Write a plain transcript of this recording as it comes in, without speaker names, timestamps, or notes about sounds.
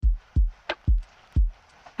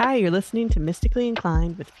Hi, you're listening to Mystically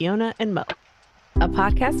Inclined with Fiona and Mo, a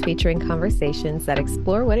podcast featuring conversations that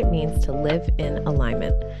explore what it means to live in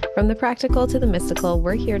alignment. From the practical to the mystical,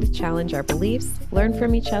 we're here to challenge our beliefs, learn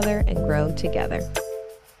from each other, and grow together.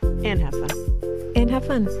 And have fun. And have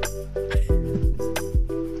fun.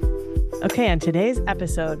 Okay, on today's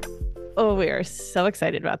episode, we are so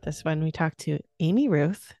excited about this one. We talked to Amy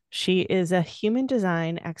Ruth. She is a human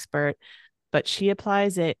design expert, but she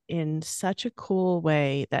applies it in such a cool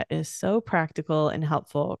way that is so practical and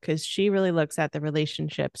helpful because she really looks at the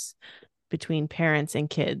relationships between parents and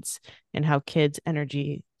kids and how kids'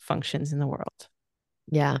 energy functions in the world.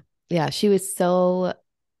 Yeah. She was so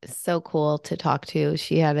cool to talk to.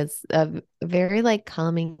 She had a very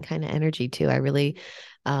calming kind of energy too. I really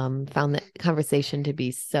found the conversation to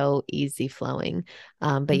be so easy flowing.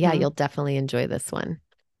 But yeah, you'll definitely enjoy this one.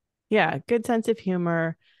 Yeah, good sense of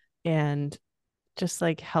humor and just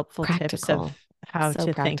helpful tips of how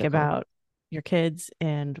to think about your kids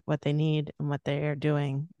and what they need and what they are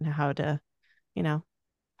doing and how to,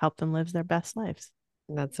 help them live their best lives.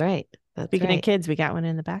 That's right. Speaking of kids, we got one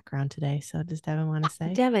in the background today. So does Devin want to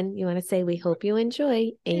say? Devin, you want to say, we hope you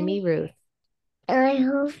enjoy Amy Ruth. I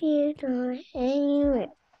hope you enjoy Amy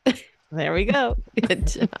Ruth. There we go. Good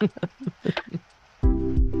job.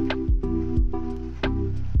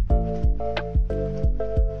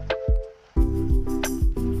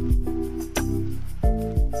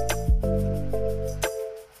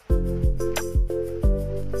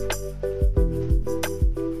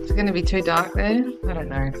 Going to be too dark there? I don't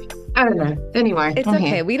know. Anyway, it's okay.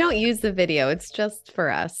 Here. We don't use the video. It's just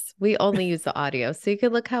for us. We only use the audio. So you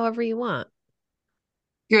can look however you want.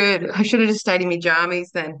 Good. I should have just stayed in my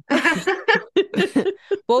jammies then.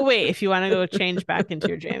 Well, wait, if you want to go change back into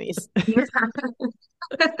your jammies.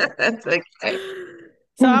 That's okay.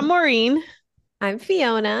 So I'm Maureen. I'm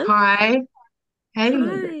Fiona. Hi. Hey.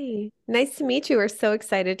 Hi. Nice to meet you. We're so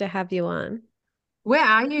excited to have you on. Where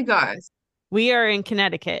are you guys? We are in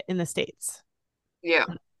Connecticut in the States. Yeah.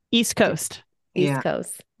 East Coast. East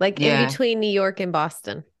Coast. In between New York and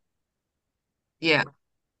Boston. Yeah.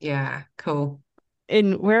 Yeah. Cool.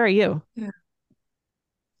 And where are you? Yeah.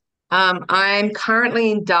 I'm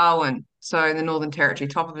currently in Darwin, so in the Northern Territory,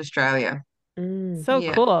 top of Australia.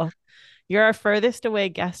 Cool. You're our furthest away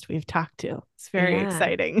guest we've talked to. It's very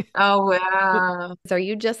exciting. Oh, wow. So are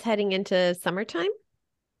you just heading into summertime?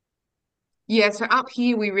 Yeah, so up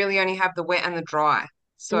here we really only have the wet and the dry.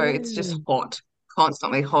 So it's just hot,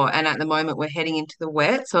 constantly hot. And at the moment we're heading into the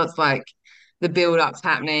wet. So it's like the build-up's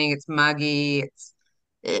happening, it's muggy, it's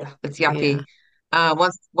yucky. Yeah.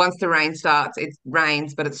 Once the rain starts, it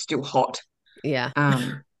rains, but it's still hot. Yeah.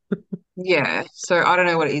 Yeah. So I don't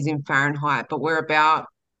know what it is in Fahrenheit, but we're about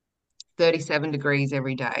 37 degrees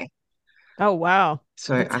every day. Oh, wow.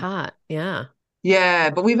 So it's hot. Yeah. Yeah,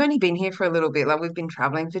 but we've only been here for a little bit. We've been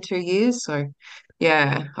traveling for 2 years. So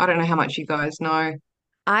yeah, I don't know how much you guys know.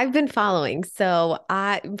 I've been following. So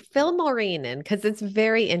I fill Maureen in because it's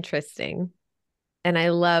very interesting. And I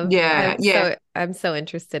love, I'm so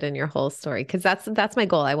interested in your whole story because that's my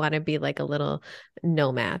goal. I want to be like a little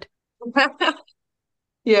nomad.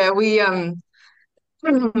 Yeah,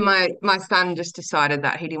 my son just decided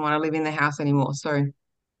that he didn't want to live in the house anymore. So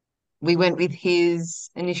we went with his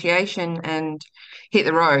initiation and hit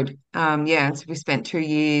the road. And so we spent 2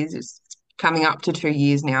 years, it's coming up to 2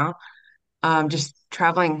 years now, just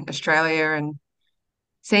traveling Australia and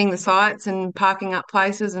seeing the sights and parking up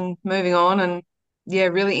places and moving on. And yeah,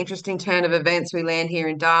 really interesting turn of events. We land here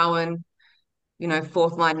in Darwin,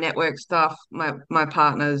 fourth line network stuff. My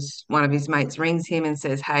partner's, one of his mates rings him and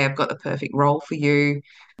says, "Hey, I've got the perfect role for you.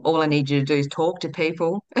 All I need you to do is talk to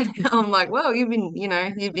people." And I'm like, "Well, you've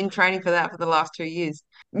been training for that for the last 2 years."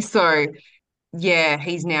 So yeah,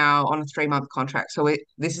 he's now on a 3-month contract. So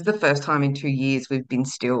this is the first time in 2 years we've been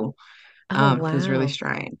still. Oh, wow. Feels really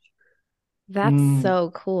strange. That's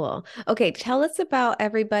so cool. Okay, tell us about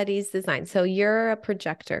everybody's design. So you're a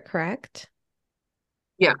projector, correct?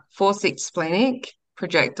 Yeah, 4/6 splenic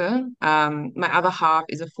projector. My other half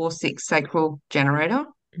is a 4/6 sacral generator.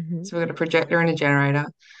 So we've got a projector and a generator.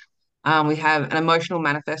 We have an emotional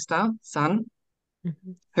manifester, son,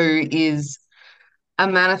 who is a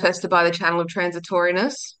manifester by the channel of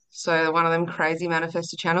transitoriness. So one of them crazy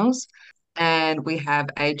manifester channels. And we have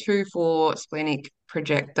a 2/4 splenic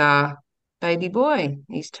projector baby boy.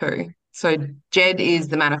 He's 2. So Jed is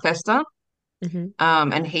the manifester,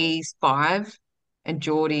 and he's 5. And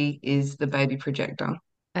Geordie is the baby projector.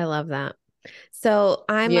 I love that. So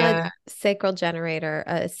I'm a sacral generator,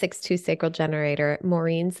 a 6/2 sacral generator.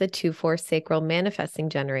 Maureen's the 2/4 sacral manifesting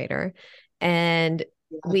generator. And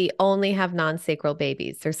we only have non-sacral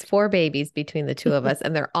babies. There's 4 babies between the two of us,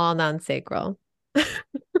 and they're all non-sacral.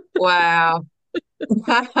 Wow.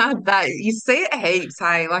 That you see it heaps,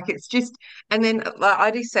 hey, like it's just, and then like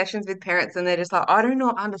I do sessions with parents and they're just like, I do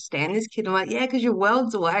not understand this kid. I'm like, yeah, because you're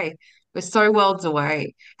worlds away. We're so worlds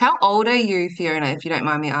away. How old are you, Fiona, if you don't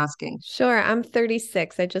mind me asking? Sure, I'm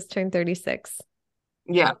 36. I just turned 36.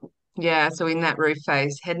 Yeah. Yeah. So in that roof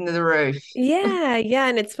phase, heading to the roof. Yeah, yeah,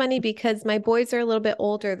 and it's funny because my boys are a little bit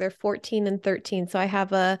older. They're 14 and 13. So I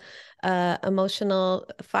have a emotional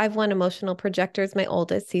 5-1 emotional projector is my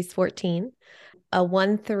oldest. He's 14. A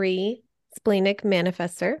 1-3 splenic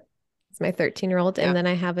manifester. It's my 13-year-old. Yeah. And then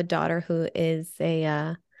I have a daughter who is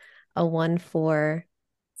a 1-4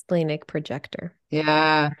 splenic projector.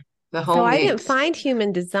 Yeah. The So whole I didn't mix. find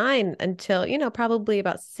human design until, probably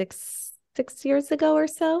about six years ago or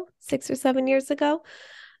so, 6 or 7 years ago.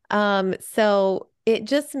 So it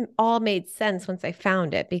just all made sense once I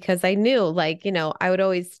found it because I knew, like, I would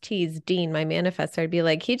always tease Dean, my manifestor. I'd be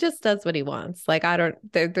like, he just does what he wants. Like, I don't,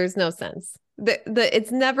 there's no sense.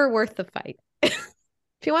 It's never worth the fight. If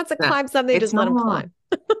he wants to Yeah. climb something, It's just let him not. climb.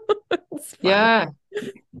 It's fine. Yeah.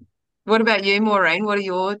 What about you, Maureen? What are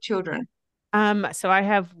your children? So I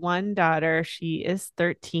have one daughter. She is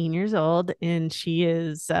 13 years old and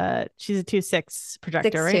she's a 2/6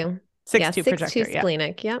 projector, right? 6'2". Six Yeah, two 6'2" projector, yeah.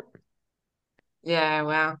 splenic. Yep. Yeah,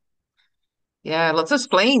 wow. Yeah, lots of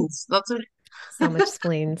spleens. Lots of So much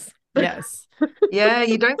spleens. Yes. yeah,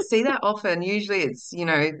 you don't see that often. Usually it's,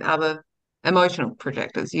 other emotional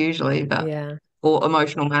projectors usually, but Yeah. or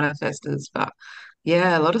emotional manifestors, but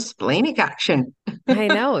yeah, a lot of splenic action. I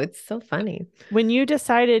know. It's so funny. When you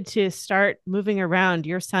decided to start moving around,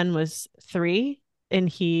 your son was 3 and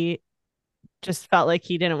he just felt like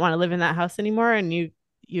he didn't want to live in that house anymore and you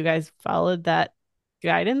guys followed that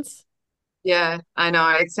guidance. Yeah, I know.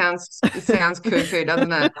 It sounds cuckoo,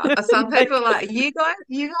 doesn't it? Some people are like, you guys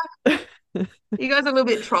are a little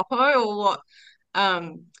bit troppo or what?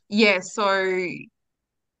 Yeah, so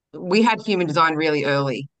we had human design really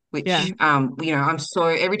early, Yeah. which I'm so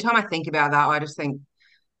every time I think about that, I just think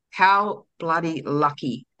how bloody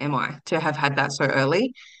lucky am I to have had that so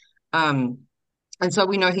early? Um, and so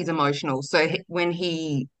we know he's emotional. So when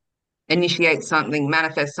he initiates something,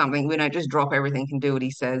 manifests something, we don't just drop everything and do what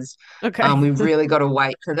he says. Okay. We've really got to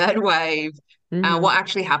wait for that wave. Hmm. What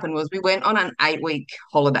actually happened was we went on an 8-week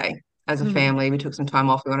holiday as a Mhm. family. We took some time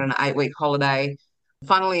off. We went on an 8-week holiday.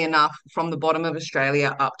 Funnily enough, from the bottom of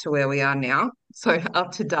Australia up to where we are now. So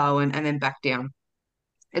up to Darwin and then back down.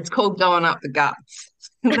 It's called going up the guts.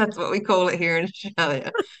 That's what we call it here in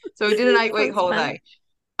Australia. So we did an 8-week Sounds fun.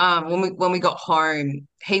 holiday. When we got home,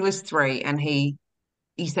 he was 3 and he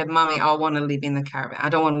said, Mummy, I want to live in the caravan. I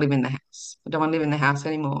don't want to live in the house. I don't want to live in the house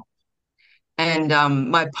anymore. And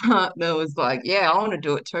my partner was like, yeah, I want to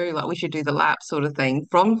do it too. Like we should do the lap sort of thing.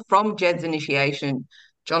 From Jed's initiation,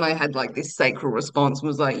 Jono had like this sacral response and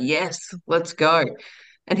was like, yes, let's go.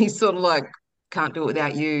 And he's sort of like, can't do it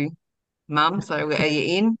without you, Mum. So are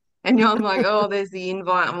you in? And I'm like, oh, there's the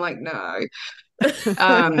invite. I'm like, no.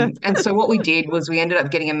 And so what we did was we ended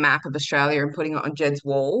up getting a map of Australia and putting it on Jed's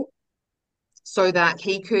wall so that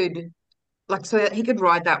he could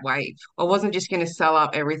ride that wave. I wasn't just going to sell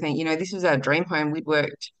up everything. This was our dream home. We'd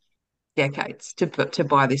worked decades to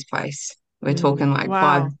buy this place. We're Mm. talking like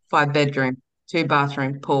five Wow. five bedroom, 2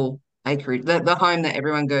 bathroom, pool, acreage. The home that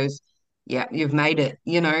everyone goes, yeah, you've made it.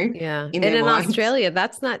 Yeah. In And their in minds. Australia,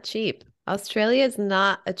 that's not cheap. Australia is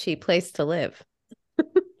not a cheap place to live.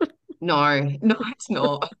 No, no, it's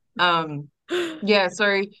not. Yeah.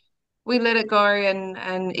 So we let it go,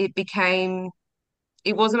 and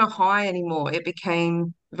it wasn't a high anymore. It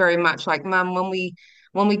became very much like, Mum, when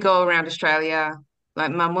we go around Australia,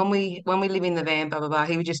 like, Mum, when we live in the van, blah blah blah.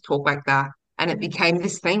 He would just talk like that, and it became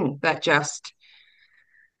this thing that just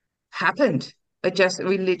happened.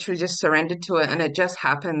 We literally just surrendered to it, and it just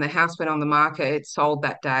happened. The house went on the market. It sold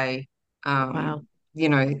that day. Wow. You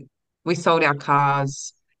know, we sold our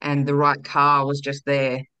cars, and the right car was just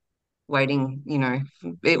there waiting.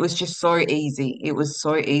 It was just so easy. It was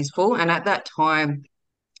so easeful, and at that time.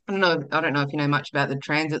 I don't know if you know much about the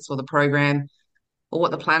transits or the program or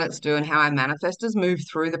what the planets do and how our manifestors move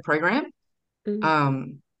through the program. Mm.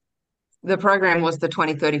 Um, the program was the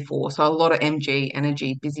 2034, so a lot of MG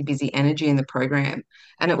energy, busy, busy energy in the program.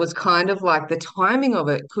 And it was kind of like the timing of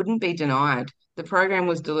it couldn't be denied. The program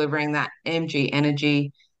was delivering that MG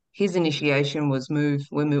energy. His initiation was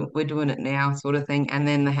we're doing it now, sort of thing. And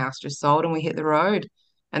then the house just sold and we hit the road.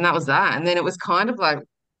 And that was that. And then it was kind of like,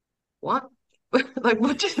 what? Like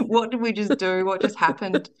what did we just do? What just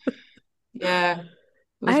happened? Yeah.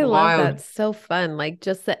 It was I love wild. that. So fun. Like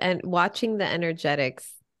just watching the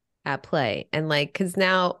energetics at play. And like, cause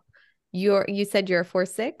now you said you're a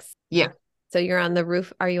 4-6. Yeah. So you're on the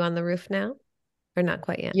roof. Are you on the roof now? Or not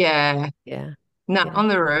quite yet? Yeah. Yeah. No, Yeah. on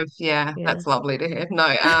the roof. Yeah, Yeah. that's lovely to hear. No,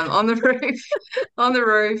 on the roof, on the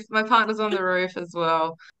roof. My partner's on the roof as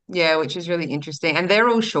well. Yeah, which is really interesting. And they're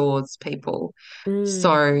all shores people. Mm. So,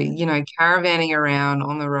 caravanning around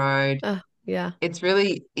on the road. Oh, yeah. It's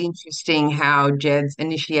really interesting how Jed's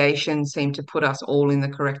initiation seemed to put us all in the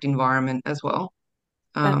correct environment as well.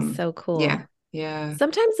 That's so Yeah, cool. yeah,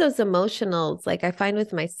 Sometimes those emotionals, like I find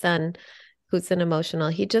with my son, who's an emotional,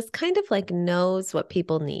 he just kind of like knows what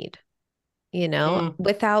people need, mm,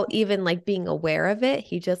 without even like being aware of it.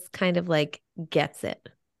 He just kind of like gets it.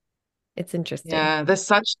 It's interesting. yeah. There's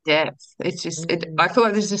such depth. It's just, I Mm. feel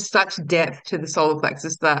like there's just such depth to the solar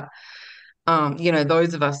plexus that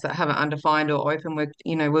those of us that haven't undefined or open,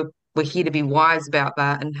 we're here to be wise about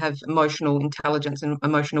that and have emotional intelligence and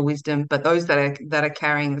emotional wisdom. But those that are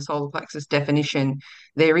carrying the solar plexus definition,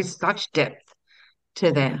 there is such depth to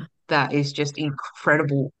Yeah. them that is just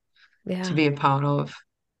incredible to Yeah. be a part of.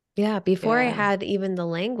 Yeah. Before I Yeah. had even the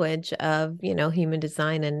language of, human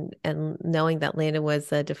design and knowing that Landon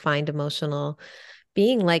was a defined emotional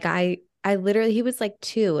being, like I literally, he was like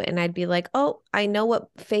 2 and I'd be like, oh, I know what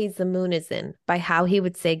phase the moon is in by how he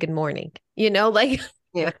would say good morning, like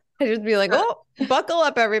Yeah. I'd just be like, oh, buckle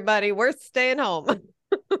up, everybody. We're staying home.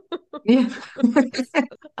 Yeah.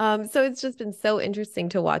 So it's just been so interesting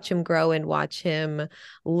to watch him grow and watch him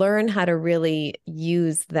learn how to really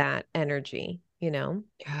use that energy. How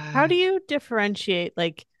Yeah. do you differentiate,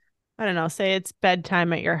 like, I don't know, say it's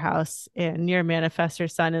bedtime at your house and your manifestor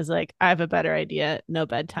son is like, I have a better idea, no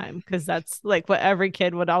bedtime, because that's like what every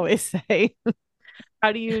kid would always say.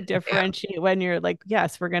 How do you Yeah. differentiate when you're like,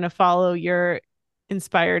 yes, we're going to follow your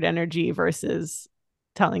inspired energy versus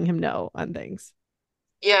telling him no on things?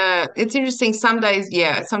 Yeah. It's interesting. Some days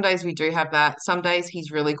we do have that. Some days he's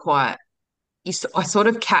really quiet. I sort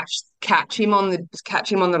of catch him on the low,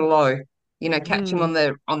 catch him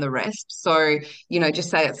Mm, on the rest. So, just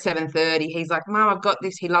say at 7:30, he's like, Mum, I've got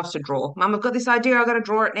this. He loves to draw. Mum, I've got this idea, I've got to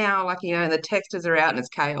draw it now. Like, and the textures are out and it's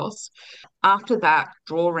chaos. After that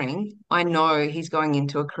drawing, I know he's going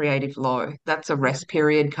into a creative low. That's a rest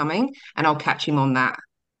period coming, and I'll catch him on the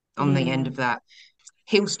end mm, of that.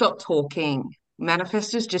 He'll stop talking.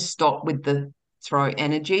 Manifestors just stop with the throat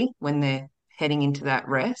energy when they're heading into that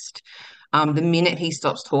rest. The minute he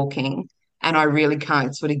stops talking, and I really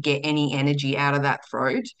can't sort of get any energy out of that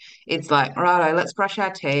throat, it's like, righto, let's brush our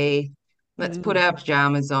teeth, let's put mm. our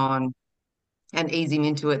pajamas on, and ease him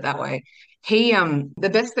into it that way. The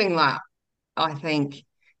best thing, like, I think,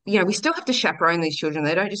 we still have to chaperone these children.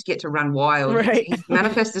 They don't just get to run wild. Right. He's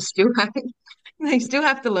manifestors still have they still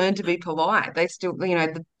have to learn to be polite. They still,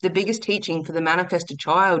 the biggest teaching for the manifested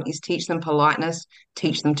child is teach them politeness,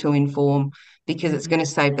 teach them to inform, because it's Mm, going to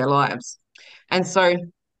save their lives. And so,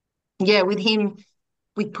 yeah, with him,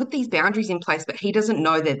 we put these boundaries in place, but he doesn't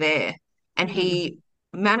know they're there. And mm. he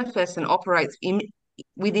manifests and operates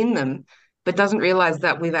within them, but doesn't realize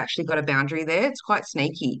that we've actually got a boundary there. It's quite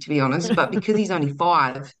sneaky, to be honest. But because he's only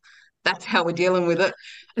 5, that's how we're dealing with it.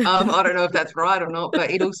 I don't know if that's right or not, but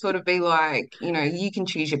it'll sort of be like, you can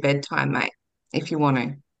choose your bedtime, mate, if you want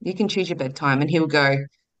to. You can choose your bedtime. And he'll go,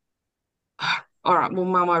 all right, well,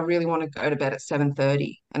 Mum, I really want to go to bed at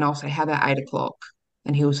 7:30. And I'll say, how about 8 o'clock?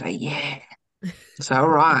 And he'll say, yeah. So, all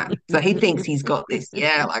right. So he thinks he's got this.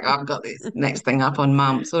 Yeah, like I've got this. Next thing up on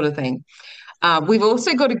Mum, sort of thing. We've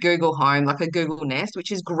also got a Google Home, like a Google Nest,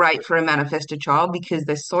 which is great for a manifested child because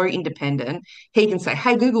they're so independent. He can say,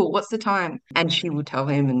 "Hey Google, what's the time?" and she will tell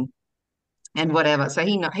him, and whatever. So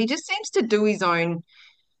he just seems to do his own.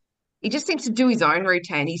 He just seems to do his own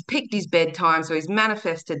routine. He's picked his bedtime, so he's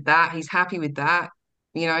manifested that. He's happy with that.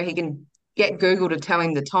 He can get Google to tell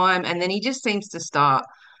him the time, and then he just seems to start.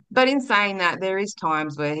 But in saying that, there is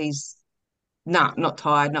times where he's not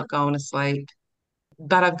tired, not going to sleep.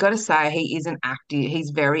 But I've got to say, he isn't active. He's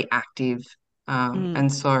very active. Mm,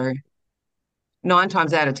 And so 9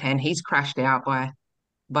 times out of 10, he's crashed out by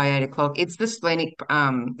 8 o'clock. It's the splenic,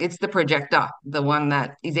 it's the projector, the one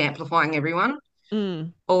that is amplifying everyone,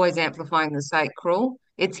 mm. always amplifying the sacral.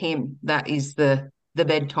 It's him that is the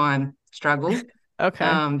bedtime struggle,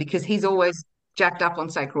 Okay. because he's always jacked up on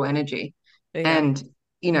sacral energy. Yeah. And,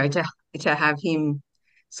 to have him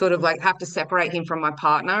sort of like have to separate him from my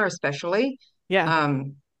partner, especially. Yeah.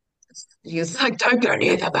 Um, He was like, don't go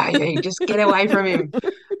near the baby. Just get away from him.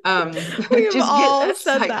 We've Just get all that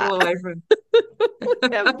said sacral that. away from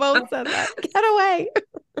We have him. both said that. Get away.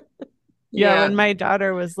 Yeah. When Yeah. my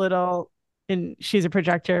daughter was little and she's a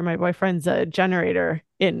projector. My boyfriend's a generator.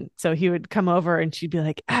 And so he would come over and she'd be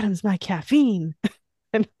like, Adam's my caffeine.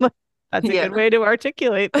 And I'm like, that's a Yeah. good way to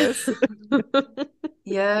articulate this.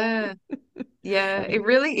 Yeah. Yeah, it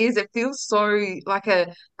really is. It feels so like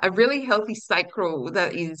a really healthy sacral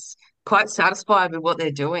that is quite satisfied with what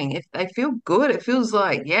they're doing. If they feel good, it feels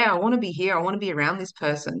like, yeah, I want to be here. I want to be around this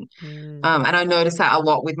person. Mm. And I notice that a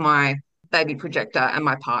lot with my baby projector and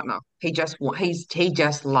my partner. He just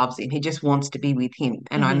loves him. He just wants to be with him,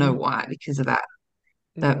 and I know Mhm. why, because of that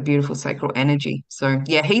Mm. beautiful sacral energy. So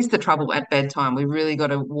yeah, he's the trouble at bedtime. We really got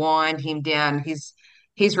to wind him down.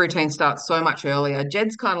 His routine starts so much earlier.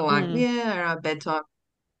 Jed's kind of like, Mm. yeah, our bedtime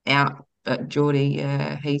out, but Geordie,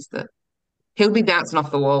 yeah, he'll be bouncing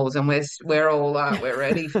off the walls, and we're all we're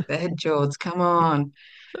ready for bed, George. Come on.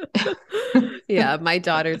 Yeah, my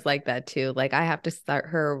daughter's like that too. Like I have to start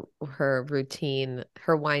her routine,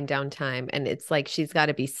 her wind down time, and it's like she's got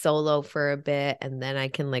to be solo for a bit, and then I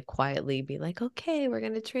can like quietly be like, okay, we're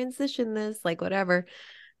gonna transition this, like whatever.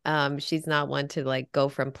 She's not one to like go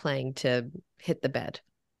from playing to hit the bed.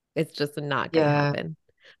 It's just not gonna Yeah. happen.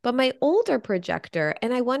 But my older projector,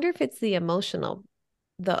 and I wonder if it's the emotional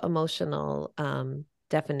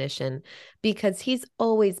definition, because he's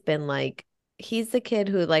always been like, he's the kid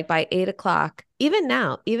who like by 8 o'clock, even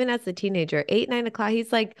now, even as a teenager, 8, 9 o'clock,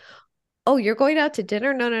 he's like, oh, you're going out to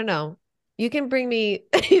dinner? No, no, no. You can bring me,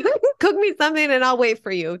 you can cook me something and I'll wait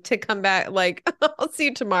for you to come back. Like, I'll see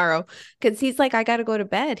you tomorrow. Cause he's like, I got to go to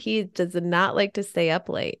bed. He does not like to stay up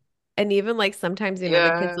late. And even like sometimes, the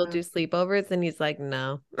kids will Yeah. do sleepovers and he's like,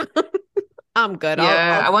 no, I'm good.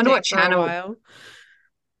 Yeah. I'll I wonder stay what for a channel, while.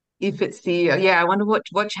 if it's the yeah, I wonder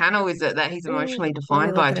what channel is it that he's emotionally Let me defined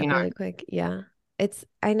look by, it do you up know? really quick. Yeah.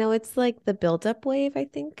 I know it's like the build-up wave, I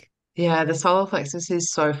think. Yeah, the solar plexus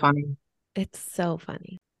is so funny. It's so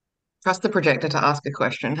funny. Trust the projector to ask a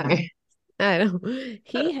question, hey? I know.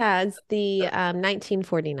 He has the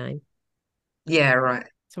 1949. Yeah, right.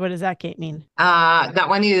 So what does that gate mean? That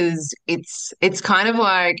one is it's kind of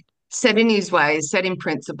like set in his ways, set in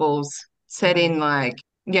principles, set Mhm. in like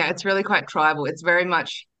yeah, it's really quite tribal. It's very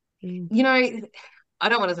much, Mm. you know, I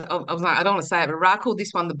don't want to. I was like, I don't want to say it, but Ra called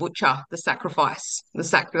this one the butcher, the sacrifice,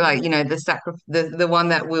 like the one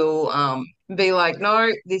that will be like, no,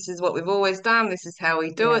 this is what we've always done. This is how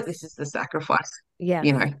we do it. This is Yes. the sacrifice. Yes.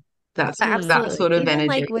 You know, that's Mm. that Absolutely. sort of Even energy.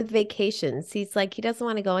 like with vacations, he's like, he doesn't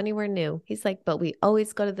want to go anywhere new. He's like, but we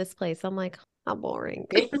always go to this place. I'm like, how boring.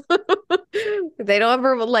 They don't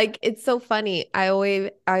ever like, it's so funny. I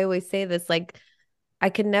always say this, like, I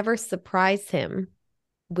could never surprise him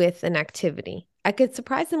with an activity. I could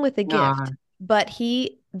surprise him with a gift, No, but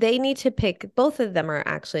they need to pick, both of them are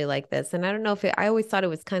actually like this. And I don't know if I always thought it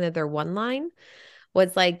was kind of their one line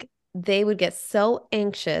was like they would get so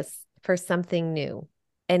anxious for something new.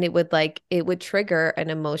 And it would trigger an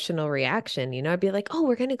emotional reaction. I'd be like, oh,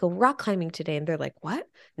 we're going to go rock climbing today. And they're like, what?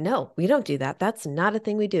 No, we don't do that. That's not a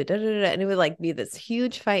thing we do. Da, da, da, da. And it would like be this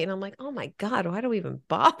huge fight. And I'm like, oh my God, why do we even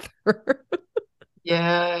bother?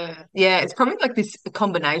 yeah, yeah. It's probably like this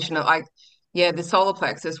combination of like, yeah, the solar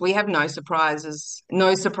plexus. We have no surprises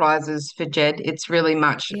for Jed. It's really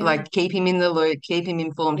much Yeah. like keep him in the loop, keep him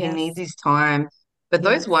informed. He needs Yes. his time. But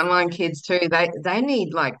those Yes. one-line kids too, they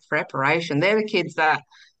need like preparation. They're the kids that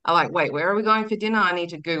are like, wait, where are we going for dinner? I need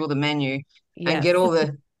to Google the menu and Yes. get all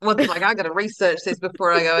the what's like I got to research this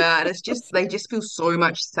before I go out. It's just they just feel so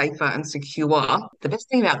much safer and secure. The best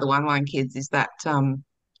thing about the one-line kids is that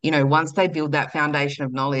once they build that foundation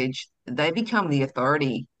of knowledge, they become the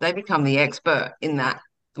authority. They become the expert in that,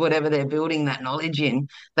 whatever they're building that knowledge in.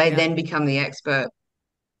 They Yeah. then become the expert.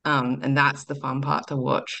 And that's the fun part to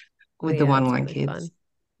watch with the Yeah, one it's line really kids. fun.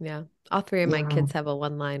 Yeah. All three of my Yeah. kids have a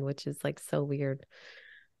one line, which is like so weird.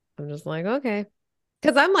 I'm just like, okay.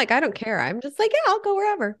 Because I'm like, I don't care. I'm just like, yeah, I'll go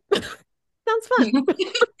wherever. Sounds fun.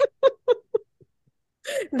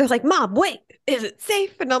 And they're like, Mom, wait, is it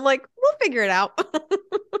safe? And I'm like, we'll figure it out.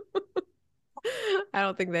 I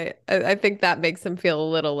don't think I think that makes them feel a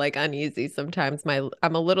little like uneasy sometimes.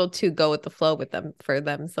 I'm a little too go with the flow with them for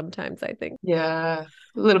them sometimes, I think. Yeah.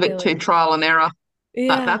 A little They're bit too like, trial and error, but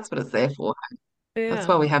yeah, that's what it's there for. That's yeah.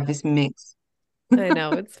 why we have this mix. I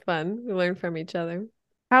know. It's fun. We learn from each other.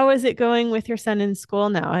 How is it going with your son in school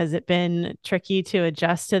now? Has it been tricky to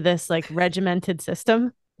adjust to this like regimented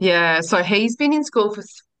system? Yeah. So he's been in school for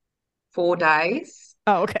 4 days.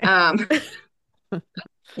 Oh, okay. Um,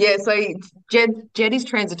 yeah. So Jed is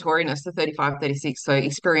transitoriness, the 35, 36. So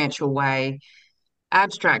experiential way,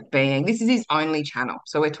 abstract being. This is his only channel.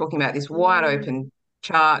 So we're talking about this wide Mm, open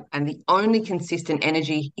chart, and the only consistent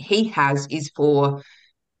energy he has is for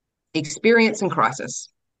experience and crisis.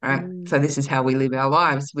 right? So this is how we live our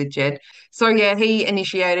lives with Jed. So yeah, he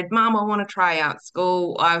initiated, Mum, I want to try out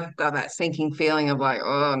school. I've got that sinking feeling of like,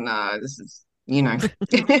 oh no, this is,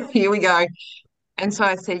 here we go. And so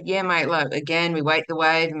I said, yeah, mate, look, again, we wait the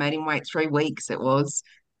wave, made him wait 3 weeks, it was.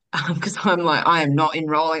 Because I'm like, I am not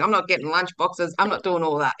enrolling. I'm not getting lunch boxes. I'm not doing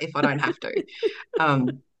all that if I don't have to.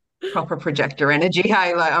 Um, Proper projector energy.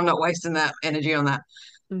 Hey, like I'm not wasting that energy on that.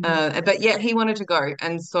 But yeah, he wanted to go.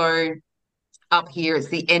 And so up here, it's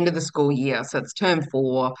the end of the school year. So it's term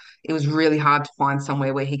 4. It was really hard to find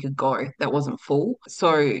somewhere where he could go that wasn't full.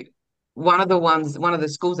 So one of the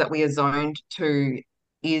schools that we are zoned to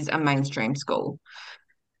is a mainstream school.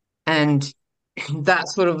 And that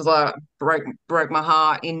sort of like broke my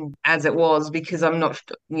heart in as it was, because I'm not,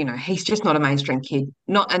 he's just not a mainstream kid.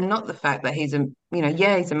 Not the fact that he's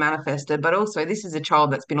he's a manifester, but also this is a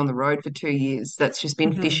child that's been on the road for 2 years, that's just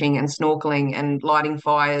been fishing and snorkeling and lighting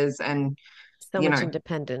fires and So much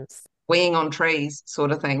independence. weeing on trees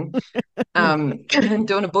sort of thing.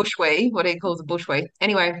 Doing a bush wee, what he calls a bush wee.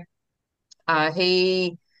 Anyway,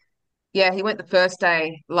 he went the first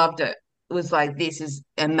day, loved it. Was like, this is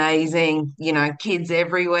amazing, kids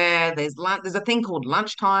everywhere. There's a thing called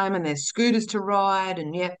lunchtime and there's scooters to ride,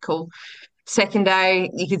 and yeah, cool. Second day,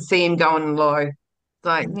 you could see him going low. It's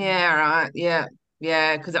like, yeah, right,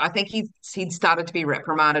 yeah, because I think he'd started to be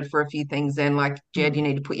reprimanded for a few things then, like, Jed, you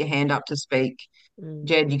need to put your hand up to speak.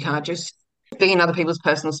 Jed, you can't just be in other people's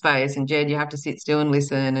personal space, and Jed, you have to sit still and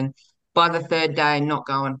listen. And by the third day, not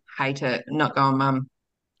going, hate it, not going, Mum,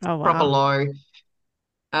 Oh, wow. proper low.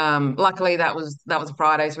 Luckily that was a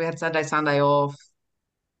Friday, so we had Saturday, Sunday off.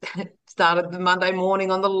 Started the Monday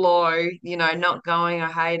morning on the low, not going,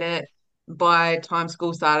 I hate it. By the time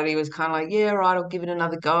school started, he was kind of like, yeah, right, I'll give it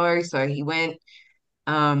another go. So he went.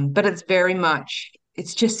 But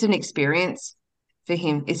it's just an experience for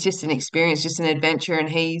him. It's just an experience, just an adventure, and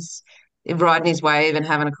he's riding his wave and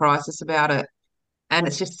having a crisis about it. And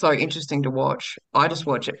it's just so interesting to watch. I just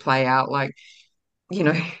watch it play out. Like, you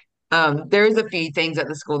know, there is a few things at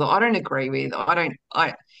the school that I don't agree with.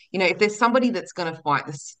 If there's somebody that's going to fight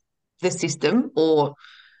the system or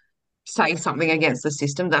say something against the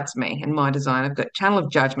system, that's me and my design. I've got channel of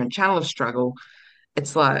judgment, channel of struggle.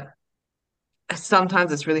 It's like,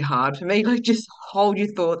 sometimes it's really hard for me. Like, just hold your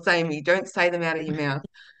thoughts, Amy. Don't say them out of your mouth.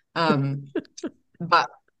 Um, but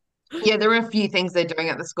yeah, there are a few things they're doing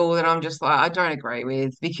at the school that I'm just like, I don't agree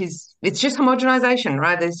with, because it's just homogenization,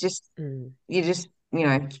 right? There's just you're just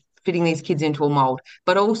fitting these kids into a mold.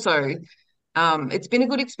 But also, it's been a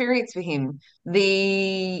good experience for him.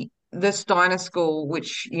 The Steiner School,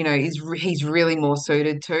 which he's really more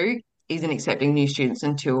suited to, isn't accepting new students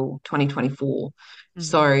until 2024.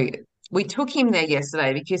 So we took him there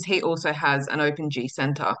yesterday because he also has an open G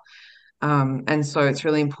centre. And so it's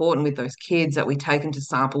really important with those kids that we take them to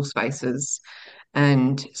sample spaces.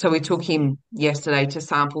 And so we took him yesterday to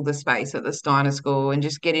sample the space at the Steiner School and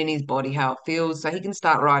just get in his body how it feels, so he can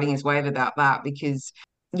start riding his wave about that. Because,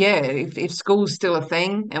 yeah, if school's still a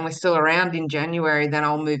thing and we're still around in January, then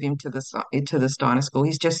I'll move him to the Steiner School.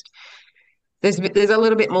 He's just there's a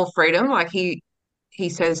little bit more freedom. Like, he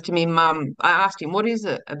says to me, Mum, I asked him, what is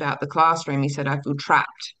it about the classroom? He said, I feel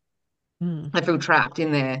trapped. I feel trapped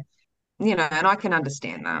in there, and I can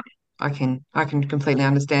understand that. I can completely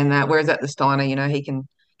understand that. Whereas at the Steiner, he can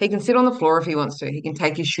sit on the floor if he wants to. He can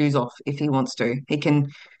take his shoes off if he wants to.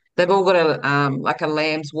 They've all got like a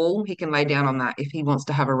lamb's wool. He can lay down on that if he wants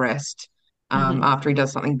to have a rest after he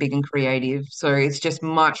does something big and creative. So it's just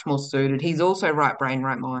much more suited. He's also right brain,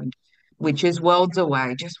 right mind, which is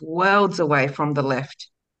just worlds away from the left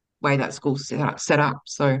way that school's set up.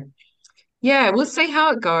 So yeah, we'll see how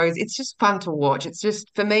it goes. It's just fun to watch. It's just,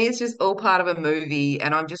 for me, it's just all part of a movie,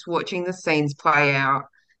 and I'm just watching the scenes play out,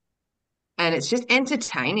 and it's just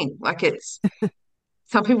entertaining. Like,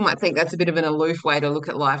 some people might think that's a bit of an aloof way to look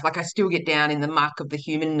at life. Like, I still get down in the muck of the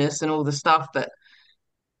humanness and all the stuff, but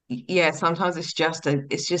yeah, sometimes it's just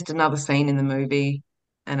another scene in the movie,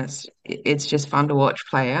 and it's just fun to watch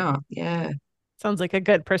play out. Yeah. Sounds like a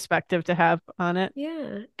good perspective to have on it.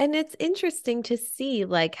 Yeah. And it's interesting to see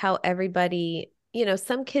like how everybody,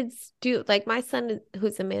 some kids do, like my son,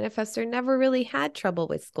 who's a manifestor, never really had trouble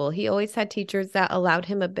with school. He always had teachers that allowed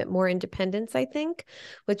him a bit more independence, I think,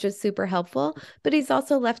 which was super helpful. But he's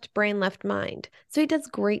also left brain, left mind. So he does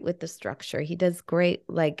great with the structure. He does great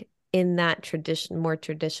like in that more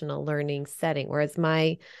traditional learning setting. Whereas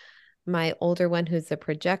my older one, who's a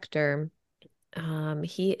projector,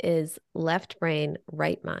 he is left brain,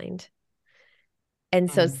 right mind. And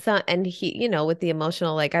so and he, with the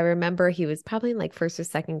emotional, like I remember he was probably in like first or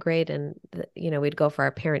second grade, and we'd go for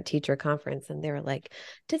our parent teacher conference, and they were like,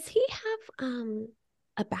 does he have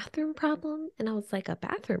a bathroom problem? And I was like, a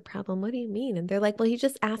bathroom problem? What do you mean? And they're like, well, he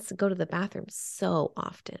just asks to go to the bathroom so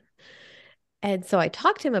often. And so I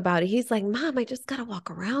talked to him about it. He's like, Mom, I just got to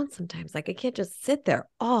walk around sometimes. Like, I can't just sit there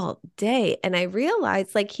all day. And I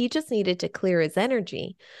realized like he just needed to clear his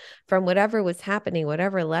energy from whatever was happening,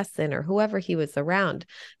 whatever lesson or whoever he was around.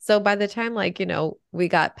 So by the time, like, we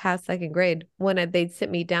got past second grade, when they'd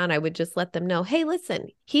sit me down, I would just let them know, hey, listen,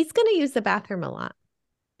 he's going to use the bathroom a lot.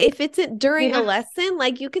 If it's during a Yeah. lesson,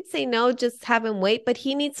 like you could say no, just have him wait, but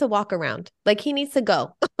he needs to walk around. Like he needs to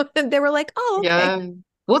go. And they were like, oh, okay. Yeah.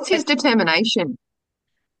 What's his But determination?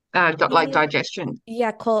 Like he, digestion,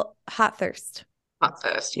 yeah, cold, hot thirst. hot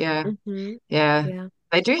thirst. Yeah. Mm-hmm. Yeah. Yeah.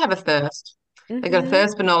 They do have a thirst. They got a Mm-hmm.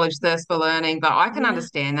 thirst for knowledge, thirst for learning, but I can Yeah.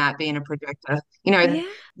 understand that being a projector. Yeah.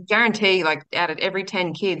 Guarantee like out of every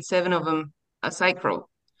 10 kids, seven of them are sacral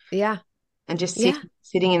Yeah. and just Yeah.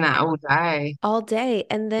 sitting in that all day. All day.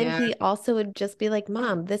 And then Yeah. he also would just be like,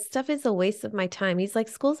 Mom, this stuff is a waste of my time. He's like,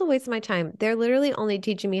 school's a waste of my time. They're literally only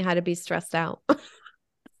teaching me how to be stressed out.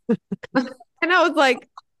 And I was like,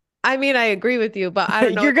 I mean, I agree with you, but I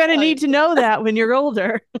don't know You're what to going to tell need to you. know that when you're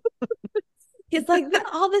older. He's like,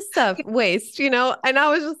 all this stuff, waste, And I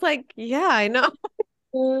was just like, yeah, I know.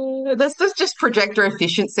 That's just projector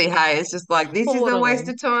efficiency. Hey, it's just like this is a waste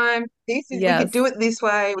Totally. of time. We could do Yes. it this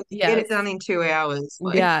way. We could get it Yes. done in 2 hours.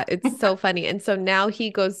 Like, Yeah, it's so funny. And so now he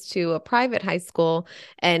goes to a private high school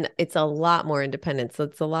and it's a lot more independent. So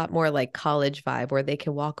it's a lot more like college vibe where they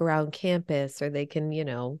can walk around campus or they can,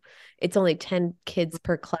 it's only 10 kids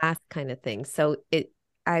per class kind of thing. So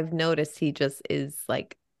I've noticed he just is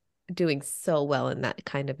like doing so well in that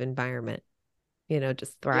kind of environment,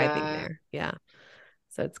 just thriving yeah. there. Yeah.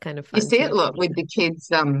 So it's kind of You fun see it to a lot watch with it. the kids.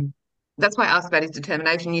 That's why I asked about his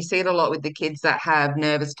determination. You see it a lot with the kids that have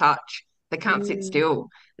nervous touch. They can't sit Mm. still.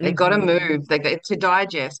 They've got to Mm-hmm. move. They got to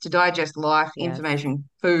digest life, Yes. information,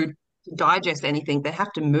 food, to digest anything. They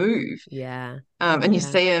have to move. Yeah. And you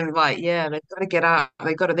Yeah. see them like, yeah, they've got to get up.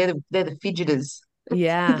 They've got to. They're the fidgeters.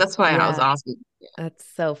 Yeah. That's why I was Yeah. asking. That's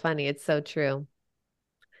so funny. It's so true.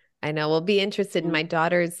 I know. We'll be interested in my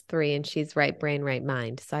daughter's 3 and she's right brain, right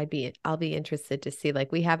mind. So I'll be interested to see,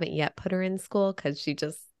 like, we haven't yet put her in school because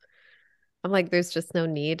I'm like, there's just no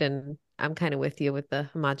need. And I'm kind of with you with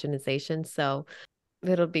the homogenization. So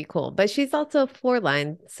it'll be cool. But she's also 4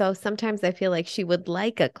 line. So sometimes I feel like she would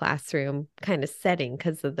like a classroom kind of setting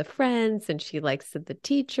because of the friends and she likes the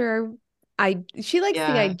teacher. She likes the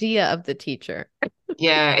Yeah, idea of the teacher.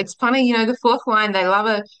 yeah. It's funny, the fourth line. They love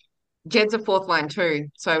a Jed's a fourth line too.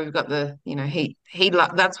 So we've got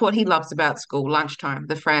that's what he loves about school, lunchtime,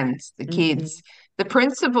 the friends, the kids, Hmm. the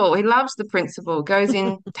principal. He loves the principal, goes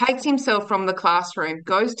in, takes himself from the classroom,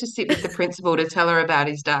 goes to sit with the principal to tell her about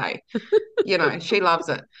his day. She loves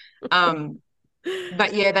it. Um,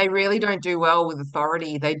 but yeah, they really don't do well with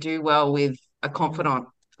authority. They do well with a Mm. confidant,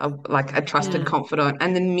 like a trusted Yeah. confidant.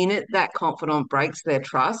 And the minute that confidant breaks their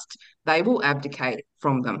trust, they will abdicate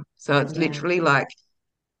from them. So it's Yeah. literally like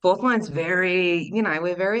fourth line's very,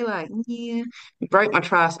 we're very like, yeah, you broke my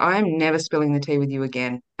trust. I am never spilling the tea with you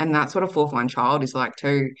again. And that's what a fourth line child is like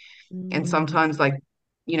too. And Mm. sometimes like,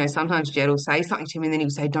 sometimes Jed will say something to me and then he'll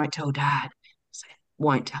say, don't tell dad. I say,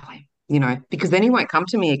 won't tell him, because then he won't come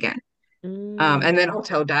to me again. And Mm. then I'll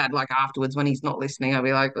tell dad like afterwards when he's not listening, I'll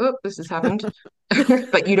be like, oh, this has happened.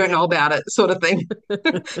 But you don't know about it, sort of thing.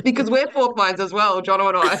 Because we're fourth lines as well, John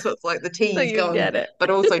and I. So it's like the So tea's you going, get it. but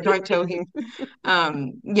also don't tell him.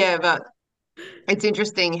 Yeah, but it's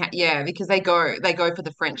interesting, yeah, because they go for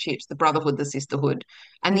the friendships, the brotherhood, the sisterhood,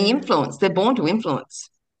 and the Yeah. influence. They're born to influence.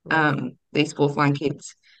 Right. These fourth line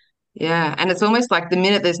kids. Yeah, and it's almost like the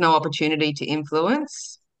minute there's no opportunity to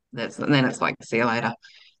influence, then it's like see you later.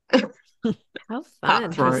 How fun. How Cutthroat.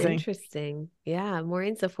 Interesting. interesting. Yeah.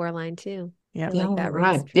 Maureen's a 4 line too. I feel Yep. Yeah, like all that rings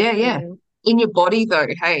right. true Yeah, for yeah. you. In your body though,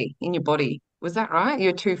 hey, in your body. Was that right?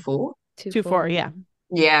 You're 2-4? 2-4. 2-4. Yeah.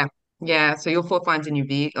 Yeah, yeah. So your fourth line's in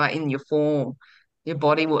your like in your form. Your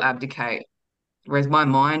body will abdicate, whereas my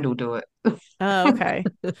mind will do it. Oh, okay.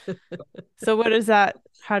 So what is that?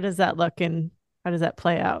 How does that look and how does that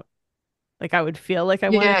play out? Like I would feel like I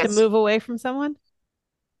wanted to Yes. move away from someone.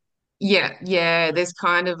 Yeah, yeah. There's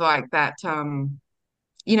kind of like that, the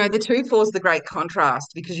 2-4's the great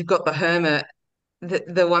contrast because you've got the hermit,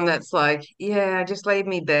 the one that's like, yeah, just leave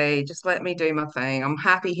me be, just let me do my thing. I'm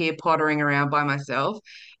happy here pottering around by myself.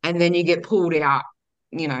 And then you get pulled out.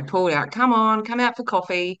 Come on, come out for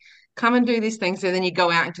coffee, come and do these things. So then you go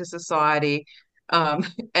out into society, um,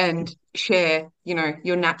 and share,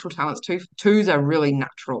 your natural talents. Twos are really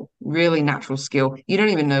natural skill. You don't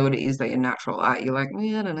even know what it is that you're natural at. You're like,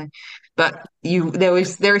 yeah, I don't know. But there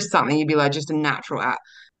is something you'd be like just a natural at.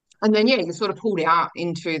 And then, yeah, you're sort of pulled out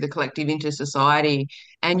into the collective, into society,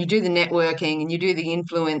 and you do the networking and you do the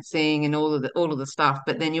influencing and all of the stuff.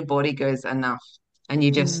 But then your body goes enough, and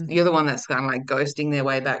you're the one that's kind of like ghosting their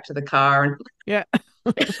way back to the car and Yeah.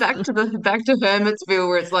 back to Hermitsville,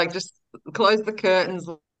 where it's like just close the curtains,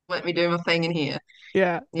 let me do my thing in here.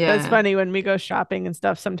 Yeah. That's Yeah. funny when we go shopping and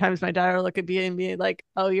stuff. Sometimes my daughter will look at me and be like,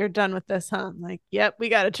 "Oh, you're done with this, huh?" I'm like, "Yep, we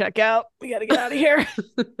got to check out. We got to get out of here."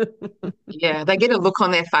 Yeah, they get a look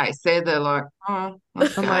on their face. They're like, oh,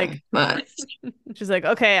 let's I'm go. like, But she's like,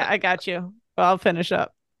 "Okay, I got you. Well, I'll finish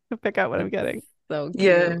up. I'll pick out what I'm getting." So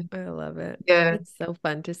yeah, cute. I love it. yeah, It's so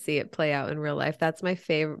fun to see it play out in real life. That's my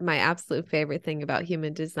favorite, my absolute favorite thing about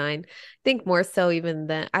human design. I think more so even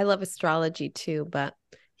than I love astrology too, but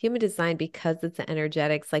human design, because it's the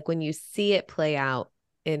energetics, like when you see it play out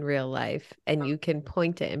in real life and you can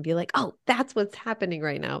point it and be like, oh, that's what's happening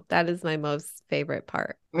right now. That is my most favorite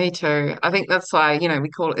part. me too. I think that's why, we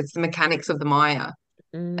call it's the mechanics of the Maya.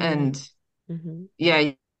 Mm, And mhm.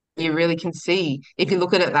 yeah, you really can see, if you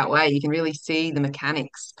look at it that way, you can really see the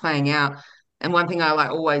mechanics playing out. And one thing I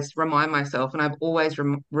like always remind myself, and I've always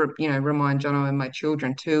remind Jono and my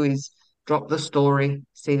children too, is drop the story,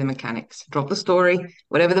 see the mechanics. Drop the story,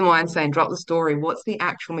 whatever the mind's saying, drop the story. What's the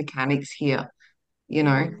actual mechanics here?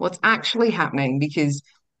 Mhm. What's actually happening? Because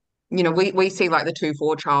we see like the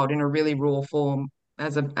 2-4 child in a really raw form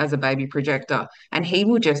as a baby projector, and he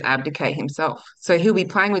will just abdicate himself. So he'll be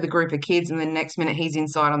playing with a group of kids, and the next minute he's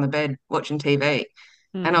inside on the bed watching TV.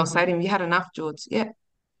 And I'll say to Mm-hmm. him, "You had enough, George." Yeah,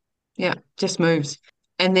 yeah, just moves.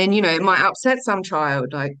 And then, it might upset some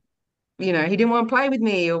child, like, he didn't want to play with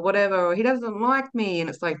me or whatever, or he doesn't like me. And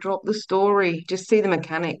it's like, drop the story, just see the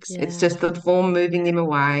mechanics. It's Yeah. just the form moving him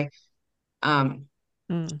away. Um,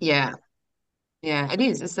 Mm. yeah, yeah, it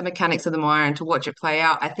is. It's the mechanics of the mire, and to watch it play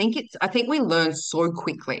out. I think we learn so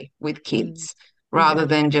quickly with Mm. kids rather Mhm.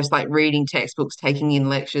 than just like reading textbooks, taking in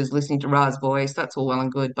lectures, listening to Ra's voice. That's all well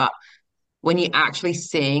and good. But when you're actually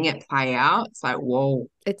seeing it play out, it's like, whoa.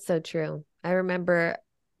 It's so true.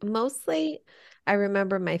 Mostly, I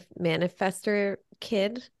remember my manifester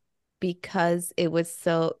kid because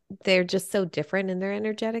they're just so different in their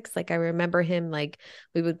energetics. Like I remember him, like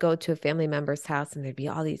we would go to a family member's house and there'd be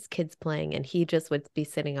all these kids playing and he just would be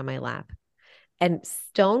sitting on my lap and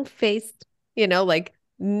stone faced, like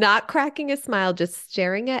not cracking a smile, just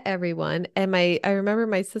staring at everyone. And I remember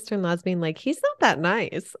my sister-in-law's being like, he's not that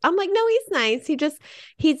nice. I'm like, no, he's nice.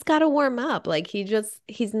 He's got to warm up. Like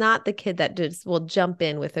he's not the kid that just will jump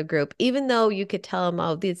in with a group, even though you could tell him,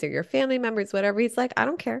 oh, these are your family members, whatever. He's like, I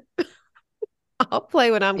don't care. I'll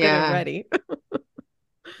play when I'm good and Yeah, ready.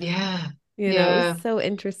 yeah, It was yeah. so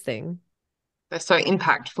interesting. They're so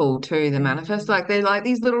impactful too, the manifest. Mhm. Like they're like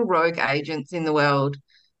these little rogue agents in the world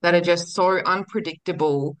that are just so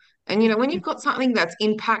unpredictable. And when you've got something that's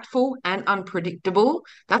impactful and unpredictable,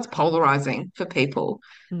 that's polarizing for people.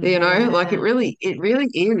 Like Yeah. it really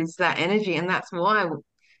is that energy. And that's why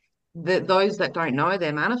those that don't know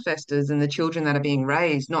they're manifestors and the children that are being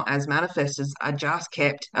raised not as manifestors are just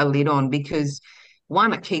kept a lid on, because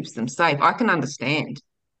one, it keeps them safe. I can understand,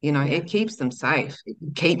 Yeah. it keeps them safe. It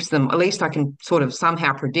keeps them, at least I can sort of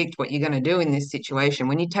somehow predict what you're going to do in this situation.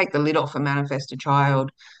 When you take the lid off a manifestor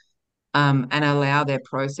child, and allow their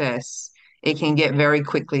process, it can get very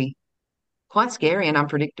quickly quite scary and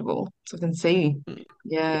unpredictable. So I can see. Yeah.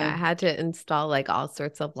 Yeah. I had to install like all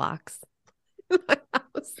sorts of locks in my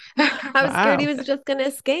house. I was scared he Wow. was just gonna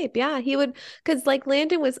escape. Yeah, he would, because like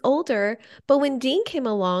Landon was older, but when Dean came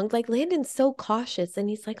along, like Landon's so cautious and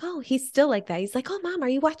he's like, oh, he's still like that. He's like, oh, mom, are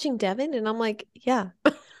you watching Devin? And I'm like, yeah,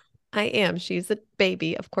 I am. She's a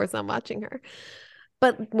baby. Of course I'm watching her.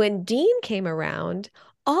 But when Dean came around,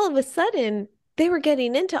 all of a sudden they were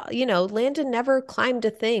getting into, Landon never climbed a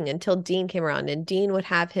thing until Dean came around, and Dean would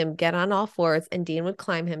have him get on all fours and Dean would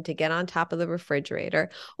climb him to get on top of the refrigerator,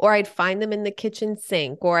 or I'd find them in the kitchen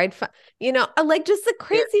sink, or like just the Yeah.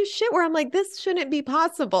 craziest shit where I'm like, this shouldn't be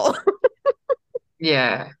possible.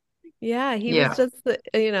 Yeah. Yeah, he was Yeah.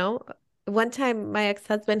 just, one time my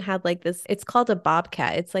ex-husband had like this, it's called a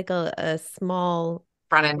bobcat. It's like a small,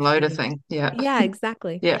 Front end loader thing. Yeah. yeah,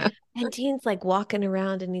 exactly. Yeah. And Dean's like walking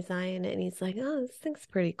around and he's eyeing it and he's like, oh, this thing's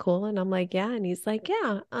pretty cool. And I'm like, yeah. And he's like,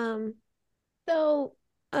 yeah. So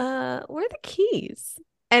where are the keys?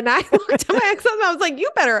 And I looked at my ex-husband, I was like,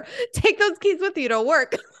 you better take those keys with you to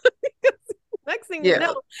work. Next thing you know,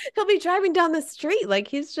 Yeah. he'll be driving down the street. Like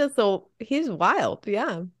he's wild.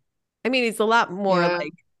 Yeah. I mean, he's a lot more Yeah.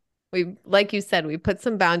 like like you said, we put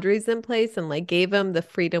some boundaries in place and like gave him the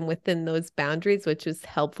freedom within those boundaries, which is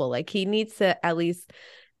helpful. Like he needs to at least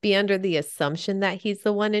be under the assumption that he's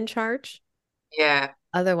the one in charge. Yeah.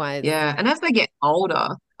 Otherwise, Yeah. And as they get older,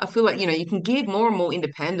 I feel like, you can give more and more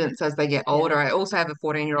independence as they get older. yeah. I also have a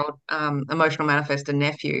 14-year-old emotional manifestor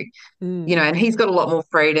nephew, Mm. and he's got a lot more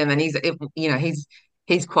freedom and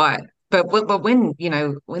he's quiet. But when,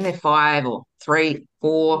 when they're 5 or 3,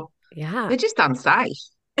 4, Yeah. they're just unsafe.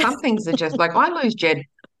 Some things are just like I lose Jed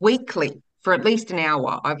weekly for at least an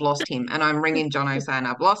hour. I've lost him, and I'm ringing Jono saying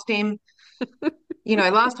I've lost him.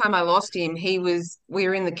 Last time I lost him, we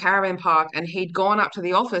were in the caravan park, and he'd gone up to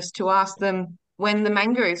the office to ask them when the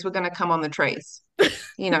mangoes were going to come on the trees.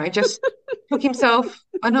 Just took himself,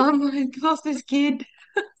 and I'm like, lost this kid.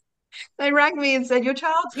 They rang me and said, your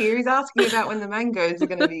child's here. He's asking about when the mangoes are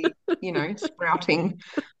going to be, sprouting.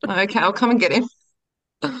 Okay, I'll come and get him.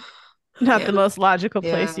 Not the Yeah, most logical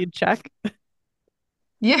place yeah, you'd check.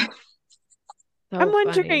 yeah, I'm So funny.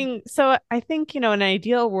 wondering, so I think, in an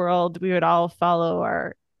ideal world, we would all follow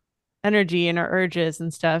our energy and our urges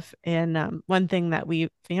and stuff. And one thing that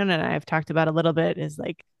Fiona and I have talked about a little bit is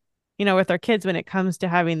like, with our kids, when it comes to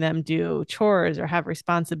having them do chores or have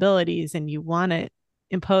responsibilities and you want to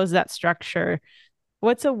impose that structure,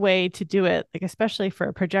 what's a way to do it? Like, especially for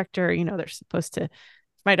a projector, they're supposed to,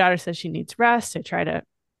 my daughter says she needs rest. I try to,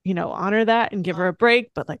 honor that and give her a break,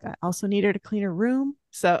 but like, I also need her to clean her room.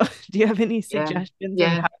 So, do you have any yeah, suggestions of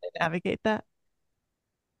yeah, how to navigate that?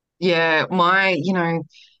 yeah.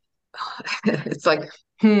 It's like,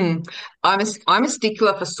 hmm, I'm a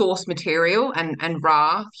stickler for source material and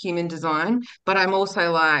raw human design, but I'm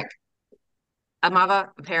also like a mother,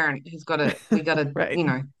 a parent who's we got to,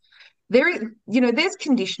 Right. there's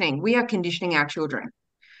conditioning. We are conditioning our children,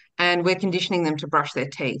 and we're conditioning them to brush their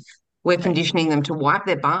teeth. We're Right. conditioning them to wipe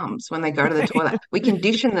their bums when they go to the toilet. We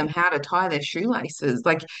condition them how to tie their shoelaces.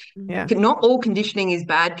 Like, Yeah. not all conditioning is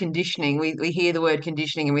bad conditioning. We hear the word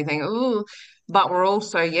conditioning and we think, oh, but we're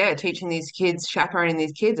also, yeah, teaching these kids, chaperoning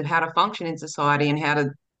these kids of how to function in society and how to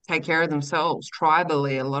take care of themselves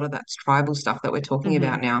tribally. A lot of that's tribal stuff that we're talking Mm-hmm.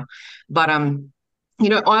 about now. But I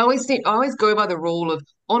always go by the rule of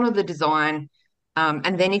honor the design.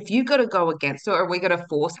 And then if you've got to go against it, or we got to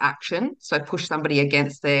force action, so push somebody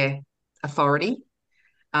against their authority,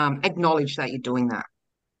 acknowledge that you're doing that.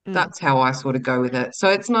 Mm. That's how I sort of go with it. So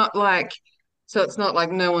it's not like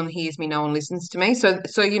no one hears me, no one listens to me. So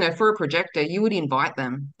for a projector, you would invite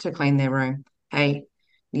them to clean their room. Hey,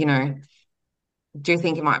 you know, do you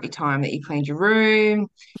think it might be time that you cleaned your room?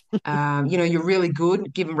 You're really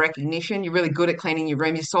good. Give them recognition. You're really good at cleaning your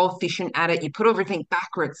room. You're so efficient at it. You put everything back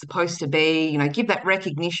where it's supposed to be. Give that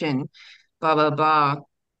recognition. Blah blah blah.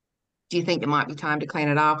 Do you think it might be time to clean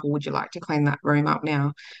it up, or would you like to clean that room up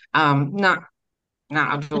now? No, no,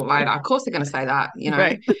 I'll do it later. Of course they're going to say that.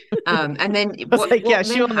 Right. And then I was like, yeah, what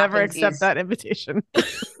she then will never happens accept is, that invitation.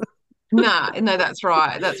 nah, no, that's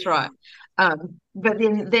right, that's right. But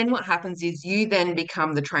then what happens is you then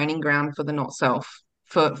become the training ground for the not self,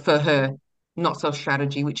 for her not self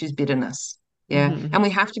strategy, which is bitterness. Yeah, Mm-hmm. and we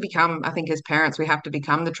have to become, I think, as parents, we have to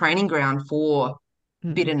become the training ground for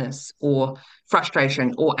Mm-hmm. bitterness or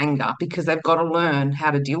frustration or anger, because they've got to learn how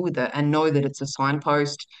to deal with it and know that it's a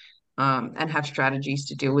signpost, and have strategies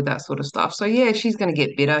to deal with that sort of stuff. So yeah, she's going to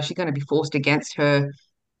get bitter. She's going to be forced against her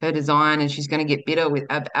design, and she's going to get bitter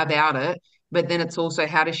about it. But then it's also,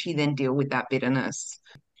 how does she then deal with that bitterness?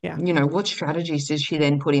 Yeah. What strategies does she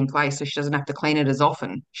then put in place so she doesn't have to clean it as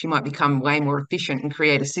often? She might become way more efficient and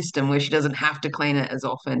create a system where she doesn't have to clean it as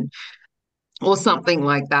often, or something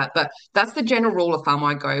like that. But that's the general rule of thumb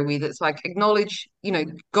I go with. It's like, acknowledge,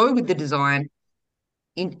 go with the design,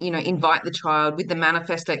 invite the child with the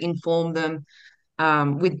manifesto, inform them,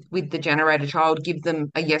 with the generator child, give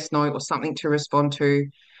them a yes, no, or something to respond to.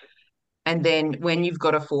 And then when you've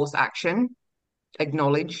got a force action,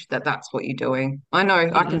 acknowledge that that's what you're doing. I know,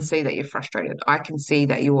 I can Mm-hmm. see that you're frustrated. I can see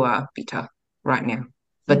that you are bitter right now,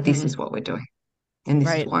 but this Mm-hmm. is what we're doing. And this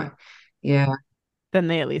is Right. why. Yeah. Then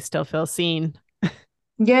they at least still feel seen.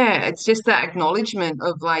 Yeah, it's just that acknowledgement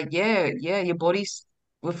of like, yeah, yeah,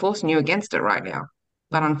 we're forcing you against it right now.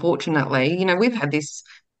 But Mm-hmm. unfortunately, we've had this,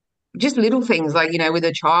 just little things like, with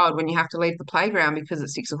a child, when you have to leave the playground because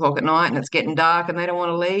it's 6 o'clock at night and it's getting dark and they don't want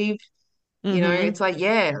to leave, Mm-hmm. it's like,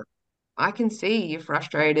 yeah, I can see you're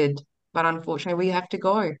frustrated, but unfortunately we have to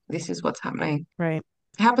go. This is what's happening. Right.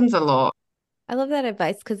 It happens a lot. I love that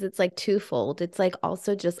advice because it's like twofold. It's like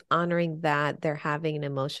also just honoring that they're having an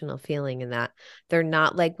emotional feeling and that they're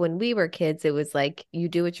not like when we were kids, it was like you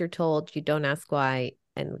do what you're told, you don't ask why,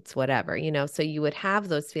 and it's whatever. So you would have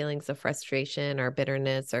those feelings of frustration or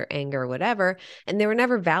bitterness or anger or whatever, and they were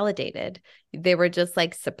never validated. They were just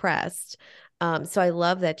like suppressed. So I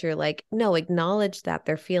love that you're like, no, acknowledge that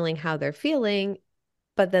they're feeling how they're feeling,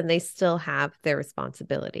 but then they still have their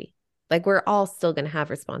responsibility. Like we're all still going to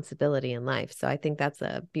have responsibility in life. So I think that's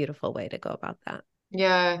a beautiful way to go about that.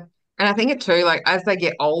 Yeah. And I think it too, like as they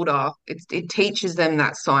get older, it teaches them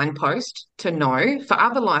that signpost to know for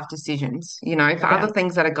other life decisions, for Right. Yeah. other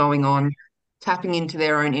things that are going on, tapping into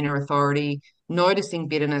their own inner authority, noticing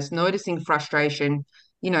bitterness, noticing frustration.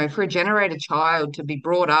 For a generator child to be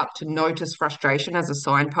brought up to notice frustration as a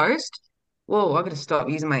signpost, whoa, I've got to stop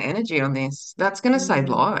using my energy on this. That's going to save Mm,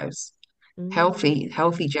 lives. mm,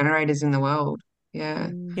 Healthy generators in the world. Yeah.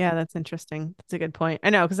 mm. Yeah, that's interesting. That's a good point. I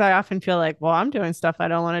know because I often feel like, well, I'm doing stuff I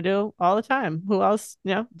don't want to do all the time. Who else?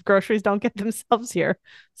 Groceries don't get themselves here.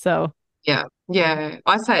 So, Yeah, yeah.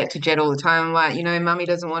 I say it to Jed all the time. I'm like, Mummy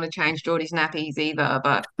doesn't want to change Geordie's nappies either.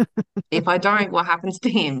 But if I don't, what happens to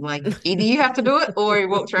him? Like, either you have to do it or he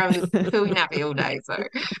walks around with a pooey nappy all day. So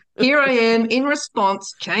here I am in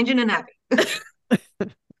response, changing a nappy.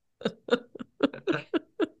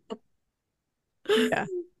 yeah.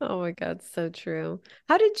 Oh my God, so true.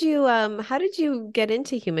 How did you get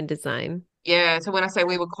into human design? Yeah, so when I say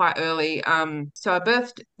we were quite early, so I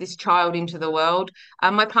birthed this child into the world.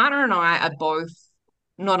 My partner and I are both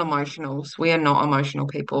not emotionals. We are not emotional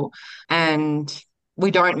people, and we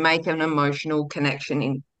don't make an emotional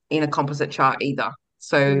connection in a composite chart either.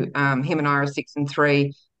 So Mm, him and I are 6 and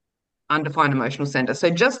 3, undefined emotional center. So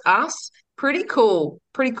just us, pretty cool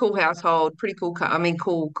household, pretty cool. I mean,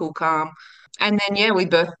 cool, calm. And then yeah, we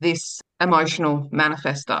birthed this emotional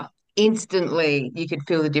manifester. Instantly, you could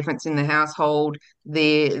feel the difference in the household.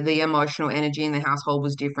 The emotional energy in the household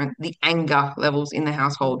was different. The anger levels in the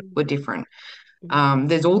household mm, were different. mm,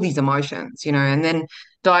 There's all these emotions, and then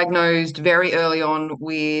diagnosed very early on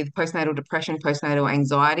with postnatal depression, postnatal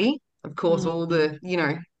anxiety. Of course, all Mhm.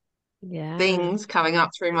 the, yeah. things coming up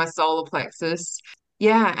through my solar plexus.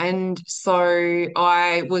 Yeah, and so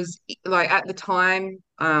I was like at the time,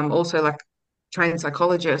 also like trained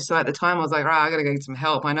psychologist. So at the time I was like, right, I gotta go get some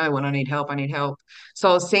help. I know when I need help. So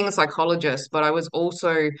I was seeing a psychologist, but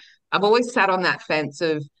I've always sat on that fence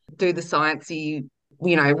of do the sciencey,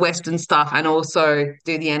 Western stuff and also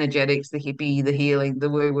do the energetics, the hippie, the healing, the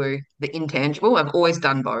woo-woo, the intangible. I've always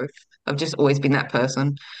done both. I've just always been that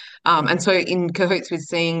person. And so in cahoots with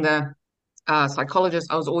seeing the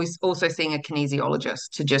psychologist. I was always also seeing a kinesiologist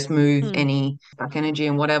to just move Mm. any stuck energy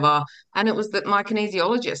and whatever. And it was that my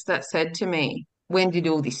kinesiologist that said to me, when did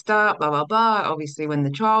all this start? Blah, blah, blah. Obviously, when the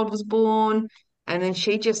child was born. And then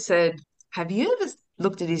she just said, have you ever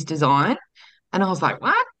looked at his design? And I was like,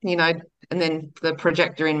 what? And then the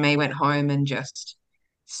projector in me went home and just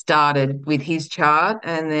started with his chart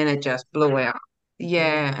and then it just blew out.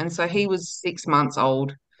 Yeah. Mm. And so he was 6 months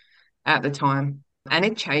old at the time. And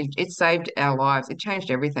it saved our lives. It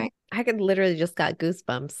changed everything. I could literally just got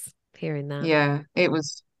goosebumps hearing that. Yeah, it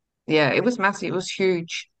was massive. It was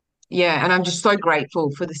huge. Yeah, and I'm just so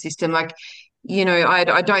grateful for the system. Like,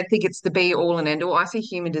 I don't think it's the be all and end all. I see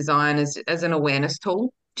human design as an awareness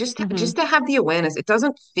tool. Hmm. Just to have the awareness. It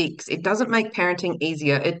doesn't fix, it doesn't make parenting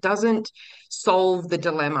easier. It doesn't solve the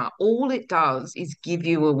dilemma. All it does is give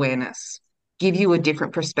you awareness, give you a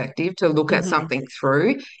different perspective to look at Hmm. something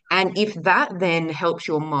through. And if that then helps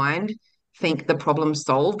your mind think the problem's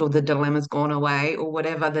solved or the dilemma's gone away or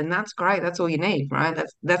whatever, then that's great. That's all you need, right?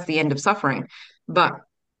 That's the end of suffering. But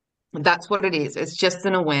that's what it is. It's just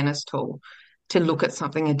an awareness tool to look at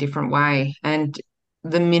something a different way. And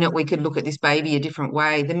the minute we could look at this baby a different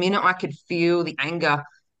way, the minute I could feel the anger,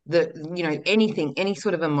 anything, any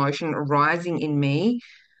sort of emotion arising in me,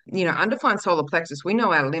 undefined solar plexus, we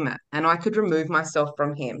know our limit. And I could remove myself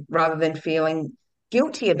from him rather than feeling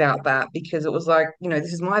guilty about that because it was like,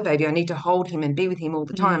 this is my baby. I need to hold him and be with him all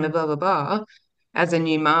the time, Mm. blah, blah, blah. As a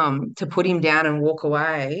new mum, to put him down and walk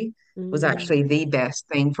away was Mm. actually the best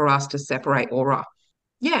thing for us to separate aura.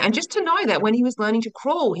 Yeah, and just to know that when he was learning to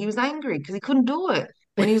crawl, he was angry because he couldn't do it.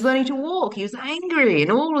 When he was learning to walk, he was angry,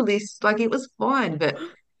 and all of this, like it was fine. But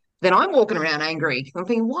then I'm walking around angry. I'm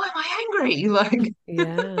thinking, why am I angry? Like,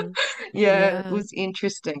 Yeah. yeah, it Yeah. was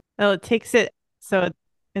interesting. Well, it takes it so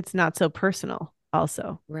it's not so personal,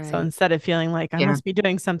 also. So Right. instead of feeling like I Yeah, must be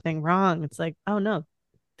doing something wrong, it's like, oh no,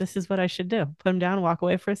 this is what I should do. Put him down, walk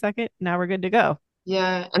away for a second. Now we're good to go.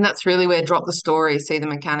 yeah, and that's really where drop the story, see the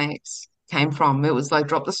mechanics came from. It was like,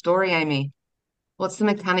 drop the story, Amy. What's the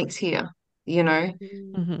mechanics here? You know,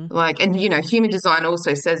 Mm. Hmm. Like, and human design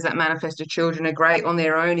also says that manifested children are great on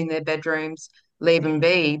their own in their bedrooms, leave them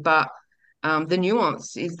be. But the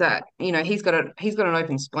nuance is that he's got an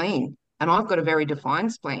open spleen, and I've got a very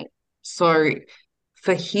defined spleen. So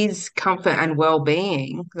for his comfort and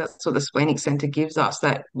well-being, that's what the splenic center gives us.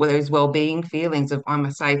 That where those well-being feelings of I'm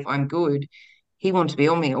safe, I'm good. He wants to be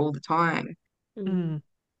on me all the time. Mm. Mm.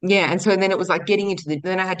 Yeah, and so then it was like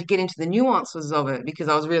then I had to get into the nuances of it because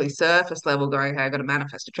I was really surface level going, hey, I got to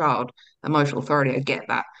manifest a child, emotional authority, I get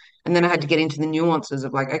that. And then I had to get into the nuances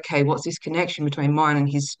of like, okay, what's this connection between mine and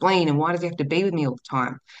his spleen, and why does he have to be with me all the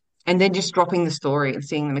time? And then just dropping the story and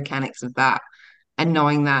seeing the mechanics of that, and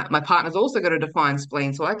knowing that my partner's also got a defined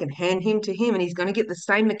spleen, so I can hand him to him and he's going to get the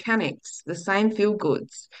same mechanics, the same feel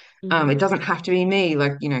goods. Mhm. It doesn't have to be me,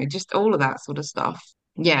 like, just all of that sort of stuff.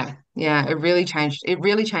 Yeah, yeah, it really changed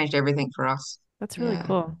everything for us. That's really Yeah.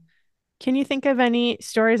 cool. Can you think of any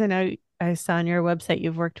stories? I know I saw on your website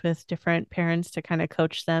you've worked with different parents to kind of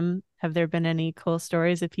coach them. Have there been any cool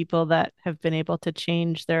stories of people that have been able to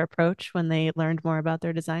change their approach when they learned more about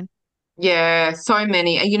their design? Yeah, so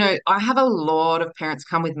many. And, I have a lot of parents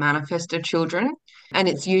come with manifested children, and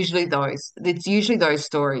it's usually those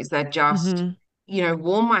stories that just, Mm-hmm.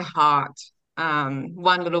 warm my heart.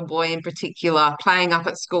 One little boy in particular playing up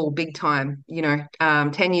at school big time,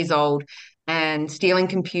 10 years old, and stealing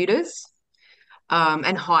computers,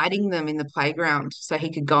 and hiding them in the playground so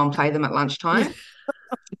he could go and play them at lunchtime.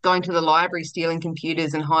 Going to the library, stealing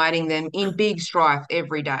computers and hiding them in big strife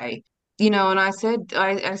every day. And I said,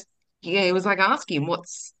 yeah, it was like, ask him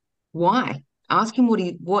why? Ask him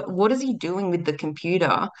what is he doing with the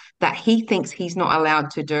computer that he thinks he's not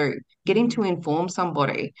allowed to do? Get him to inform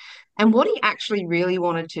somebody. And what he actually really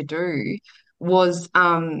wanted to do was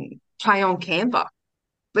play on Canva.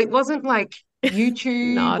 It wasn't like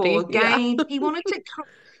YouTube or Naughty. Yeah. games. He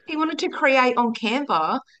wanted to create on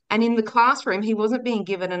Canva, and in the classroom, he wasn't being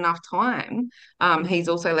given enough time. He's Mm-hmm.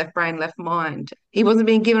 also left brain, left mind. He wasn't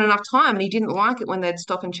being given enough time, and he didn't like it when they'd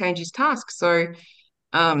stop and change his task. So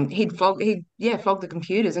he'd flog the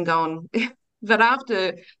computers and go on. But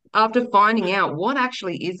after finding out what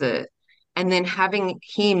actually is it, and then having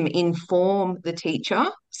him inform the teacher.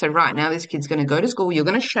 So right now, this kid's going to go to school. You're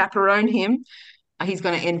going to chaperone him. He's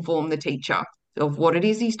going to inform the teacher of what it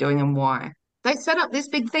is he's doing and why. They set up this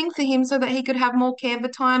big thing for him so that he could have more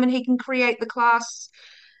Canva time and he can create the class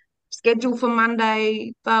schedule for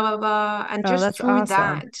Monday, blah, blah, blah. And Oh, just that's through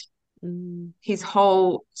that, awesome. Mm. his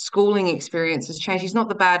whole schooling experience has changed. He's not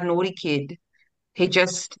the bad, naughty kid. He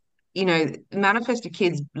just, manifested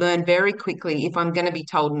kids learn very quickly. If I'm going to be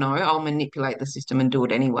told no, I'll manipulate the system and do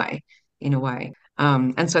it anyway, in a way.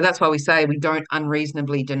 And so that's why we say we don't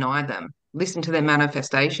unreasonably deny them. Listen to their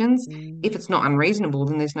manifestations. Mm. If it's not unreasonable,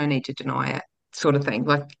 then there's no need to deny it, sort of thing.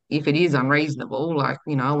 Like if it is unreasonable, like,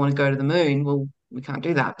 I want to go to the moon, well, we can't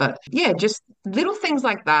do that. But yeah, just little things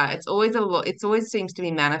like that. It's always a lot, it's always seems to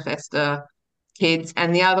be manifester kids.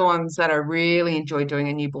 And the other ones that I really enjoy doing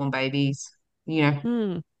are newborn babies. You know,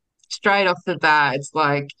 Hmm. straight off the bat, it's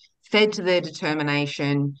like fed to their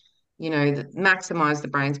determination, maximize the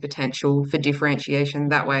brain's potential for differentiation.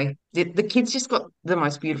 That way, the kid's just got the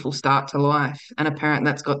most beautiful start to life. And a parent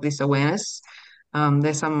that's got this awareness,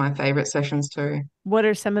 they're some of my favorite sessions too. What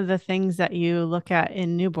are some of the things that you look at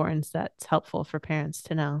in newborns that's helpful for parents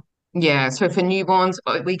to know? Yeah, so for newborns,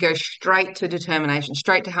 we go straight to determination,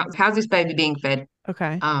 straight to how's this baby being fed?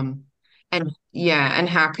 Okay. Um, and yeah, and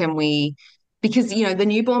how can we, because the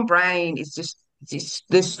newborn brain is just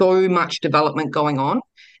there's so much development going on,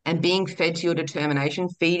 and being fed to your determination,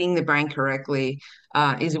 feeding the brain correctly,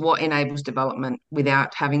 is what enables development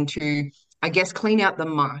without having to, I guess, clean out the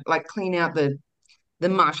muck, like clean out the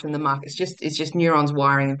mush and the muck. It's just neurons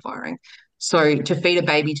wiring and firing. So to feed a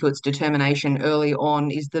baby to its determination early on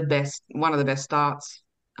is one of the best starts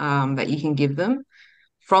that you can give them.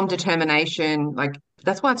 From determination, like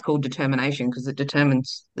that's why it's called determination, because it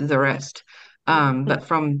determines the rest. But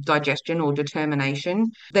from digestion or determination,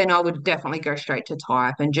 then I would definitely go straight to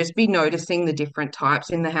type and just be noticing the different types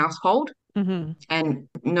in the household, Mm-hmm. and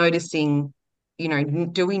noticing,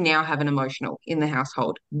 do we now have an emotional in the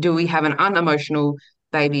household? Do we have an unemotional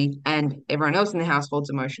baby and everyone else in the household's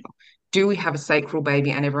emotional? Do we have a sacral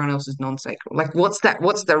baby and everyone else is non-sacral? Like, what's that?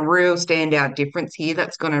 What's the real standout difference here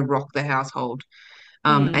that's going to rock the household?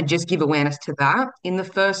 And Mm. just give awareness to that in the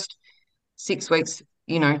first 6 weeks,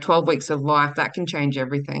 12 weeks of life. That can change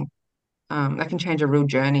everything. That can change a real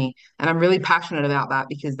journey. And I'm really passionate about that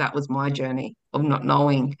because that was my journey of not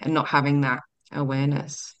knowing and not having that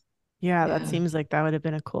awareness. Yeah, that Yeah. seems like that would have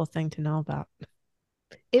been a cool thing to know about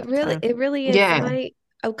It that really, time. it really is. Yeah.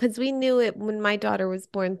 Because we knew it when my daughter was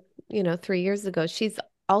born, 3 years ago. She's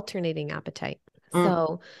alternating appetite. Mm.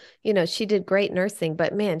 So, she did great nursing,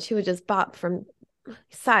 but man, she would just bop from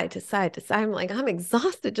side to side to side. I'm like, I'm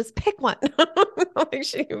exhausted. Just pick one. Like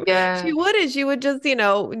she Yeah. wouldn't. She would just,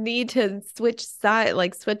 need to switch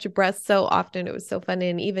breasts so often. It was so funny.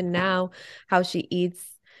 And even now, how she eats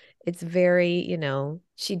It's very,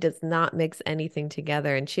 she does not mix anything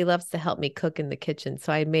together, and she loves to help me cook in the kitchen.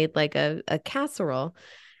 So I made like a casserole,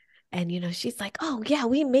 and she's like, "Oh yeah,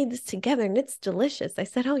 we made this together and it's delicious." I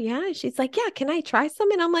said, "Oh yeah." And she's like, "Yeah, can I try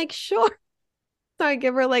some?" And I'm like, "Sure." So I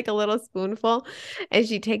give her like a little spoonful, and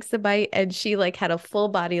she takes a bite, and she like had a full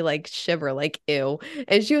body like shiver, like ew.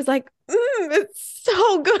 And she was like, "It's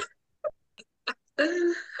so good."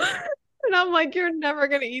 And I'm like, "You're never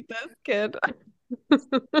gonna eat this, kid."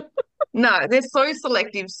 No, they're so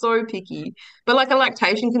selective, so picky. But like a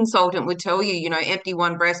lactation consultant would tell you, empty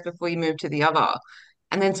one breast before you move to the other.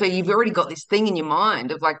 And then so you've already got this thing in your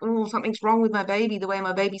mind of like, oh, something's wrong with my baby, the way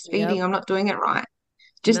my baby's feeding, Yep. I'm not doing it right.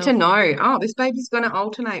 Just to No. know, oh, this baby's going to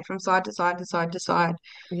alternate from side to side to side to side,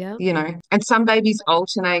 Yep. And some babies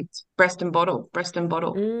alternate breast and bottle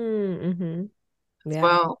Mm-hmm. as Yeah.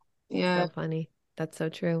 well. Yeah. So funny. That's so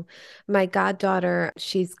true. My goddaughter,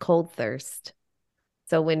 she's cold thirst.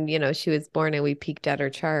 So when, she was born and we peeked at her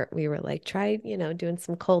chart, we were like, try, doing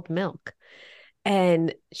some cold milk.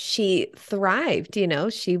 And she thrived,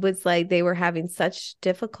 she was like, they were having such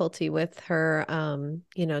difficulty with her,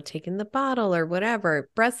 taking the bottle or whatever,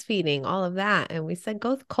 breastfeeding, all of that. And we said,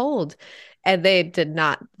 go cold. And they did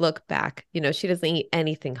not look back. She doesn't eat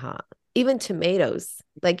anything hot, even tomatoes,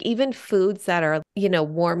 like even foods that are,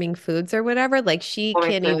 warming foods or whatever. Like she Well,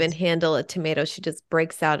 can't even handle a tomato. She just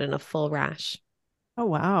breaks out in a full rash. Oh,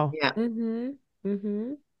 wow. yeah. Mm-hmm.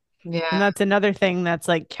 Mm-hmm. And Yeah. that's another thing that's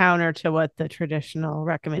like counter to what the traditional Mm-hmm.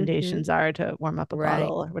 recommendations are to warm up a Right.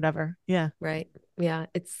 bottle or whatever. Yeah. Right. Yeah.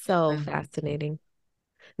 It's so fascinating.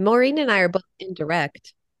 Maureen and I are both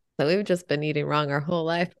indirect. So we've just been eating wrong our whole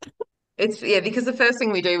life. It's yeah, because the first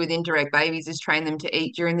thing we do with indirect babies is train them to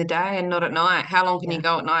eat during the day and not at night. How long can you Yeah.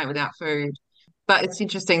 go at night without food? But it's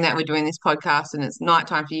interesting that we're doing this podcast and it's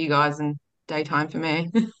nighttime for you guys and daytime for me.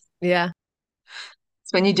 Yeah.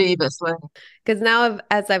 It's when you do your best work. Because now,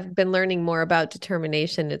 as I've been learning more about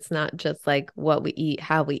determination, it's not just like what we eat,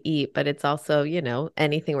 how we eat, but it's also,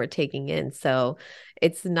 anything we're taking in. So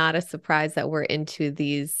it's not a surprise that we're into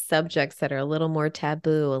these subjects that are a little more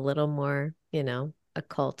taboo, a little more,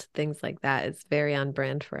 occult, things like that. It's very on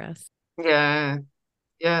brand for us. Yeah.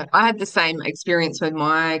 Yeah. I had the same experience with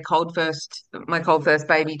my cold first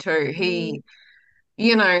baby too.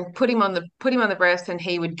 Mm. Put him on the breast and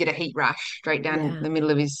he would get a heat rash straight down Yeah. the middle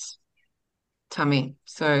of his tummy.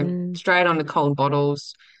 So Mm. straight on the cold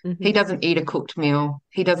bottles. He Mm-hmm. doesn't eat a cooked meal.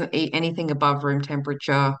 He doesn't eat anything above room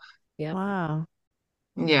temperature. Yep. Wow.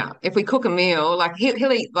 Yeah. If we cook a meal, like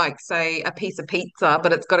he'll eat like say a piece of pizza,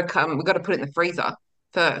 but we've got to put it in the freezer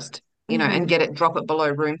first, and Hmm. drop it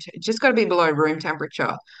below it's just got to be below room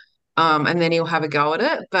temperature. And then he'll have a go at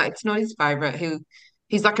it, but it's not his favorite.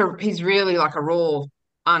 He's really like a raw,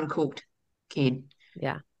 uncooked kid.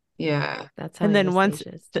 Yeah. Yeah. That's how And then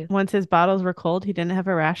Anastasia is too. once his bottles were cold, he didn't have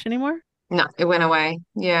a rash anymore. No, it went away.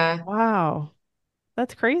 Yeah. Wow.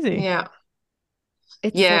 That's crazy. Yeah.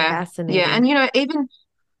 It's so Yeah. Yeah. fascinating. And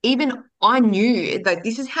even I knew that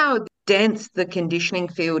this is how dense the conditioning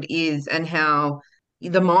field is and how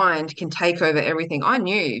the mind can take over everything. I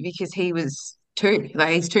knew because he was two,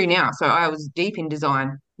 like he's two now. So I was deep in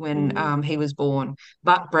design when Mm, he was born.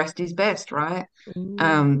 But breast is best, right?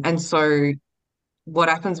 mm, And so what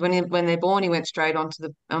happens when they're born, he went straight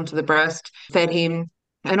onto the breast, fed him,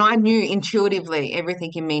 and I knew intuitively,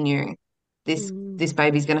 everything in me knew this mm, this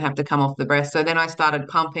baby's going to have to come off the breast. So then I started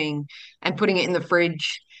pumping and putting it in the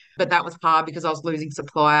fridge, but that was hard because I was losing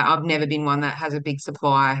supply. I've never been one that has a big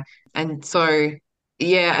supply, and so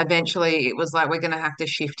yeah, eventually it was like we're going to have to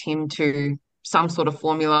shift him to some sort of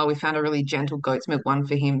formula. We found a really gentle goat's milk one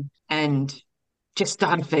for him, and just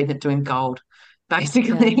started feeding it to him cold. yeah.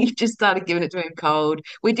 Basically, just started giving it to him cold.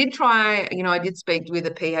 We did try, I did speak with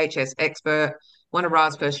a PHS expert, one of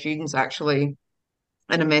Ra's first students actually,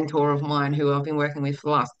 and a mentor of mine who I've been working with for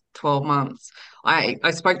the last 12 months.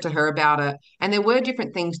 I spoke to her about it, and there were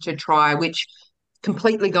different things to try, which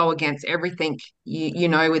completely go against everything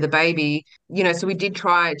with a baby. So we did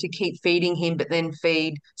try to keep feeding him, but then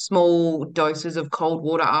feed small doses of cold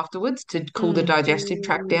water afterwards to cool the Mm. digestive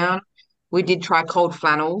tract Mm, down. We did try cold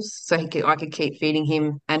flannels, so I could keep feeding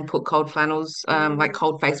him and put cold flannels, like mm,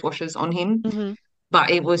 cold face washes on him. Hmm.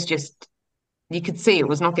 But it was just, you could see it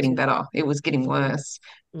was not getting too better. much. It was getting worse.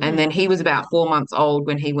 And Mm. then he was about 4 months old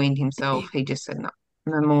when he weaned himself. He just said, no,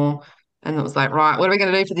 no more. And it was like, right, what are we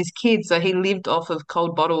going to do for this kid? So he lived off of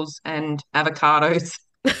cold bottles and avocados.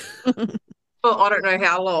 Well, I don't know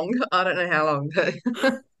how long. I don't know how long, but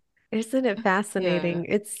Isn't it Yeah. fascinating?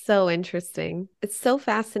 It's so interesting. It's so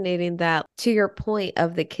fascinating that, to your point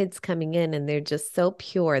of the kids coming in and they're just so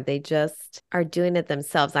pure, they just are doing it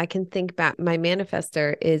themselves. I can think back, my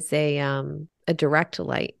manifestor is a direct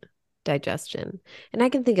light digestion. And I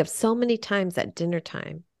can think of so many times at dinner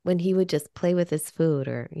time when he would just play with his food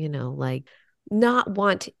or, like not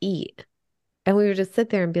want to eat. And we would just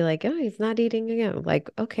sit there and be like, oh, he's not eating again.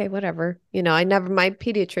 Like, okay, whatever. My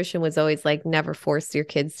pediatrician was always like, never force your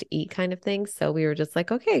kids to eat kind of thing. So we were just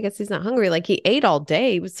like, okay, I guess he's not hungry. Like he ate all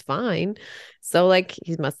day. He was fine. So like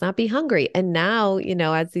he must not be hungry. And now,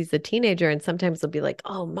 as he's a teenager and sometimes he'll be like,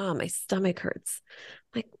 oh, mom, my stomach hurts.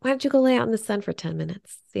 Like, why don't you go lay out in the sun for 10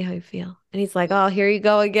 minutes? See how you feel. And he's like, oh, here you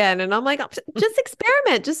go again. And I'm like, just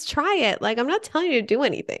experiment. Just try it. Like, I'm not telling you to do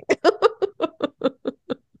anything.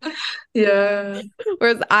 Yeah.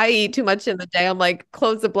 Whereas I eat too much in the day. I'm like,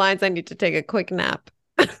 close the blinds. I need to take a quick nap.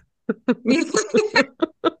 I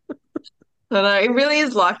know, it really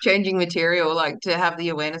is life-changing material, like to have the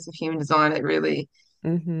awareness of human design. It really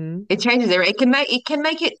Mm-hmm. it changes everything. It can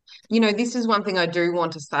make it, this is one thing I do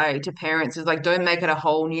want to say to parents is like don't make it a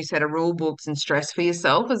whole new set of rule books and stress for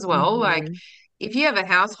yourself as well. Like Mm-hmm. if you have a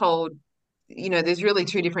household, there's really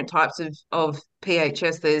two different types of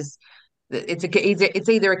PHS. It's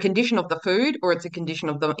either a condition of the food or it's a condition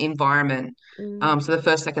of the environment. Mm-hmm. So the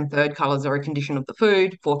first, second, third colors are a condition of the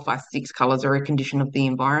food. Fourth, five, six colors are a condition of the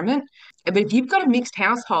environment. But if you've got a mixed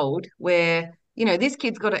household where this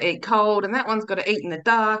kid's got to eat cold and that one's got to eat in the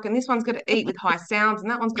dark and this one's got to eat with high sounds and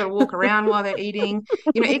that one's got to walk around while they're eating,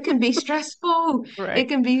 it can be stressful. It Right.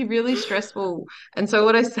 can be really stressful. And so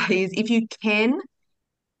what I say is if you can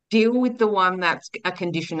deal with the one that's a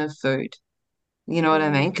condition of food. You know what I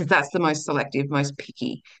mean? Because that's the most selective, most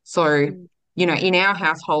picky. So, Mm-hmm. in our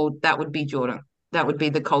household, that would be Jordan. That would be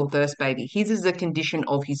the cold thirst baby. His is a condition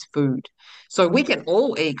of his food. So we can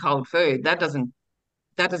all eat cold food. That doesn't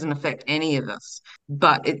affect any of us.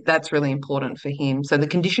 But that's really important for him. So the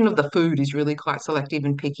condition of the food is really quite selective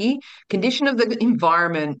and picky. Condition of the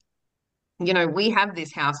environment, we have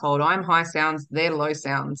this household. I'm high sounds, they're low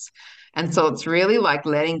sounds. And so it's really like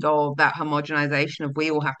letting go of that homogenization of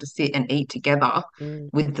we all have to sit and eat together Mm-hmm.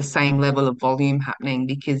 with the same level of volume happening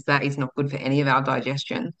because that is not good for any of our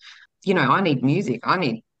digestion. I need music.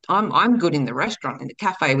 I'm good in the restaurant, in the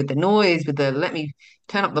cafe with the noise, with the let me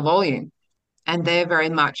turn up the volume. And they're very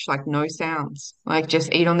much like no sounds, like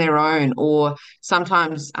just eat on their own. Or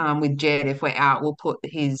sometimes with Jed, if we're out, we'll put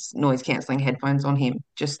his noise cancelling headphones on him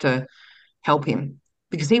just to help him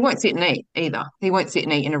because he won't sit and eat either. He won't sit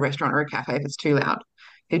and eat in a restaurant or a cafe if it's too loud.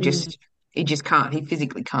 He Mm-hmm. just he just can't. He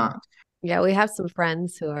physically can't. Yeah, we have some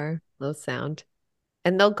friends who are low sound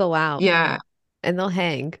and they'll go out Yeah, and they'll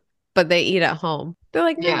hang, but they eat at home. They're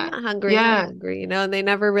like, no, I'm yeah, not hungry, not yeah, hungry, and they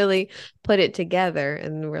never really put it together.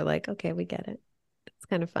 And we're like, okay, we get it. It's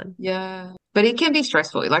kind of fun. yeah. But it can be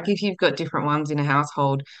stressful. Like if you've got different ones in a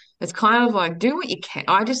household, it's kind of like do what you can.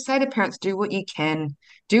 I just say to parents, do what you can.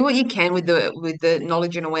 Do what you can with the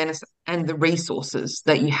knowledge and awareness and the resources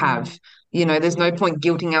that you have. Mm-hmm. There's no point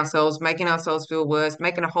guilting ourselves, making ourselves feel worse,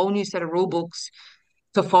 making a whole new set of rule books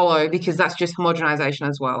to follow because that's just homogenization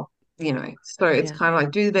as well. So it's Yeah. kind of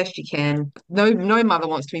like do the best you can. No mother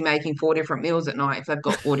wants to be making four different meals at night if they've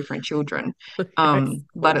got four different children. Yes.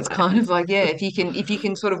 But it's kind of like, yeah, if you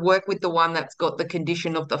can sort of work with the one that's got the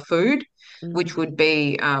condition of the food, which Mm-hmm. would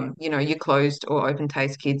be your closed or open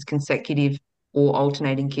taste kids, consecutive or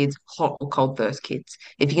alternating kids, hot or cold thirst kids.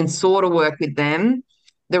 If you can sort of work with them,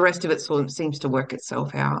 the rest of it sort of seems to work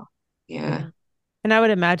itself out. Yeah. Yeah. And I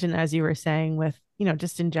would imagine, as you were saying, with,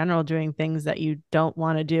 just in general, doing things that you don't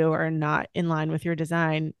want to do or not in line with your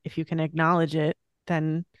design, if you can acknowledge it,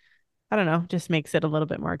 then I don't know, just makes it a little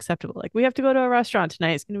bit more acceptable. Like, we have to go to a restaurant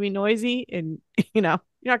tonight. It's going to be noisy and, you're not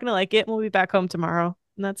going to like it. And we'll be back home tomorrow.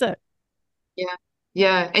 And that's it. Yeah.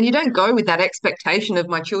 Yeah. And you don't go with that expectation of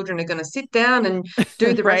my children are going to sit down and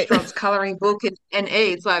do the Right. restaurant's coloring book and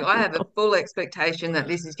eat. It's like I have a full expectation that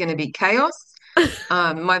this is going to be chaos.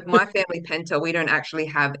 My family penta, we don't actually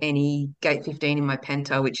have any gate 15 in my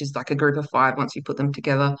penta, which is like a group of five once you put them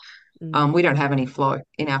together. Mm-hmm. We don't have any flow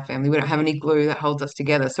in our family. We don't have any glue that holds us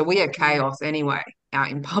together. So we are chaos anyway out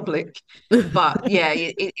in public. But yeah,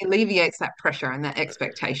 it alleviates that pressure and that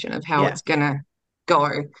expectation of how Yeah, it's gonna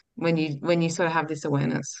go when you sort of have this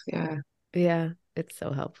awareness. Yeah. Yeah. It's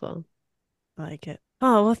so helpful. I like it.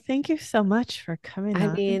 Oh, well, thank you so much for coming I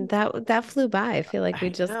on. mean, that flew by. I feel like we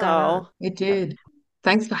I just got on. know. It did.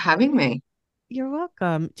 Thanks for having me. You're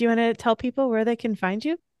welcome. Do you want to tell people where they can find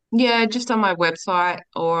you? Yeah, just on my website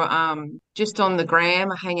or just on the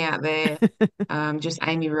gram. I hang out there. Just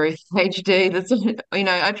Amy Ruth HD. That's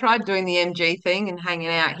I tried doing the MG thing and hanging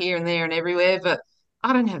out here and there and everywhere, but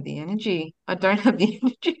I don't have the energy. I don't have the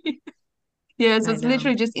energy. Yeah, so I it's know.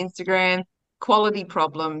 literally just Instagram, quality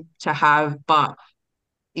problem to have, but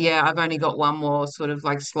yeah, I've only got one more sort of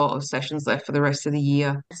like slot of sessions left for the rest of the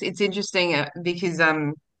year. It's interesting because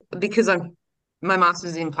I'm my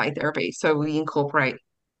master's in play therapy, so we incorporate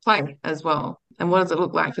play as well. And what does it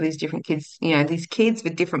look like for these different kids? These kids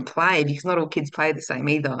with different play, because not all kids play the same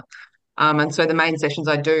either. And so the main sessions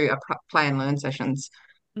I do are play and learn sessions.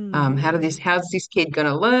 How's this kid going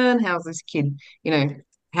to learn? How's this kid, you know,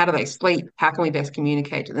 how do they sleep? How can we best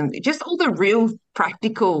communicate to them? Just all the real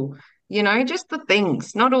practical, just the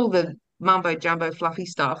things, not all the mumbo jumbo fluffy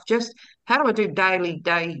stuff. Just how do I do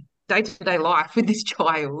day-to-day life with this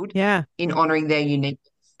child Yeah, in honoring their uniqueness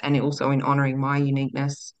and also in honoring my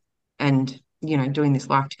uniqueness and, doing this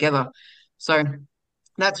life together. So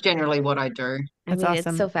that's generally what I do. I that's mean, it's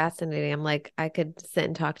so awesome. fascinating. I'm like, I could sit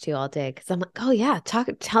and talk to you all day because I'm like, oh yeah,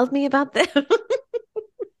 tell me about this.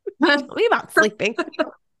 Tell me about sleeping.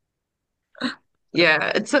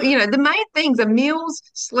 Yeah, it's the main things are meals,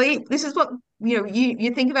 sleep. This is what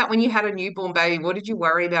you think about when you had a newborn baby. What did you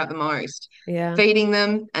worry about the most? Yeah. Feeding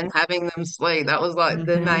them and having them sleep. That was like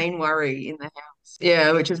the Hmm. main worry in the house.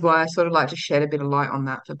 Yeah, which is why I sort of like to shed a bit of light on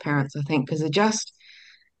that for parents, I think, because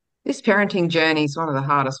this parenting journey is one of the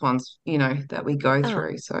hardest ones, that we go Oh,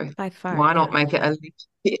 through. So by far. why not Yeah. make it a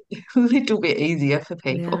bit, little bit easier for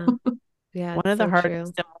people? Yeah. Yeah. One It's of the so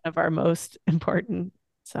hardest true. and one of our most important.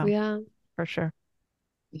 So Yeah. for sure.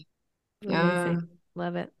 Yeah. Amazing.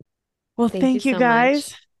 Love it. Well, Thank you thank you so much.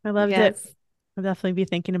 guys. I loved it. Yes. I'll definitely be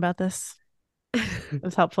thinking about this. It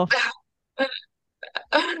was helpful.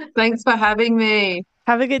 Thanks for having me.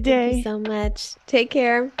 Have a good Thank you day. so much. Take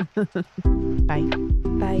care. Bye.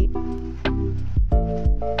 Bye.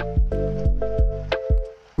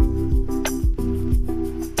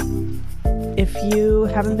 If you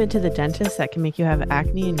haven't been to the dentist, that can make you have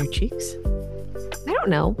acne in your cheeks. I don't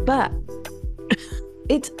know, but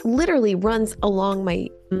it literally runs along my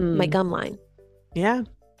gum line. Yeah,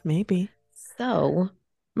 maybe. So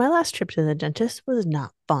My last trip to the dentist was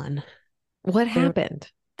not fun. what They,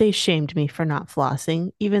 happened? they shamed me for not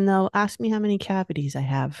flossing, even though ask me how many cavities I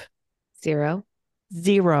have. 0.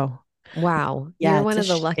 0. Wow. Yeah, You're it's one a of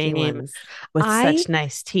the lucky shame ones. with I such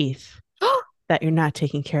nice teeth that you're not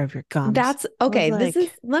taking care of your gums. That's I was okay. like,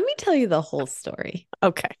 Let me tell you the whole story.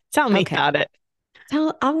 okay, tell me Okay. about it.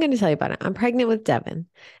 I'm going to tell you about it. I'm pregnant with Devin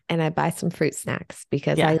and I buy some fruit snacks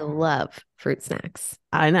because Yeah. I love fruit snacks.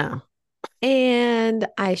 I know. And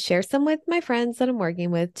I share some with my friends that I'm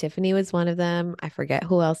working with. Tiffany was one of them. I forget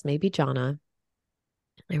who else, maybe Jonna.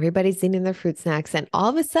 Everybody's eating their fruit snacks. And all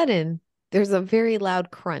of a sudden, there's a very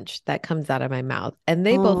loud crunch that comes out of my mouth. And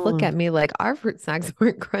they both look Oh, at me like our fruit snacks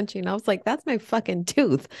weren't crunching. I was like, that's my fucking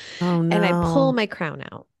tooth. oh And I pull no. my crown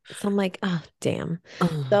out. So I'm like, oh, damn.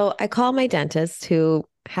 Ugh. So I call my dentist, who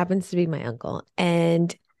happens to be my uncle,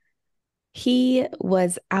 and he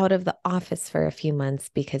was out of the office for a few months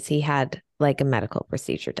because he had like a medical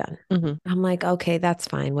procedure done. Mhm. I'm like, okay, that's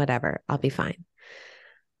fine. Whatever. I'll be fine.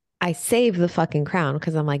 I save the fucking crown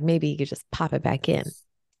because I'm like, maybe you could just pop it back in.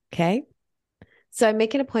 Okay. So I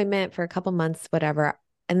make an appointment for a couple months, whatever.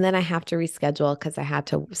 And then I have to reschedule because I had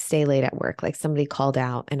to stay late at work. Like somebody called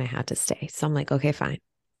out and I had to stay. So I'm like, okay, fine.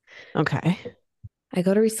 Okay. I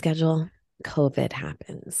go to reschedule. COVID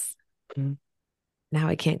happens. Mm. Now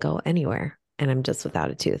I can't go anywhere and I'm just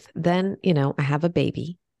without a tooth. Then, I have a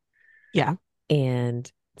baby. Yeah. And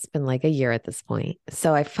it's been like a year at this point.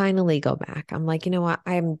 So I finally go back. I'm like, you know what?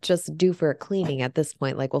 I'm just due for a cleaning at this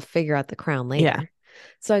point. Like we'll figure out the crown later. Yeah.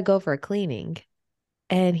 So I go for a cleaning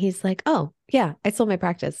and he's like, oh, yeah, I sold my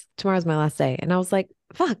practice. Tomorrow's my last day. And I was like,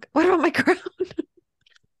 fuck, what about my crown?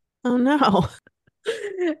 Oh no.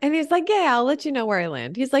 And he's like, yeah, I'll let you know where I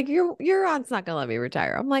land. He's like, your aunt's not gonna let me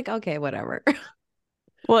retire. I'm like, okay, whatever.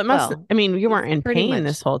 Well, it must, Well, I mean, you weren't it's in pretty pain much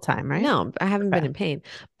this whole time, right? no, I haven't been Okay. in pain.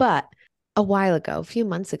 But a while ago, a few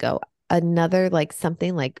months ago, another like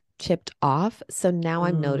something like chipped off. So now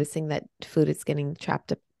I'm Mm. noticing that food is getting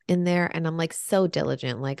trapped up in there. And I'm like so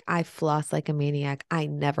diligent. Like I floss like a maniac. I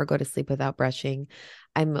never go to sleep without brushing.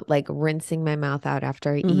 I'm like rinsing my mouth out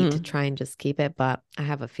after I eat to Mhm. try and just keep it. But I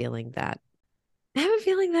have a feeling that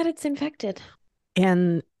it's infected.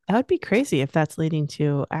 And that would be crazy if that's leading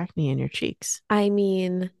to acne in your cheeks. I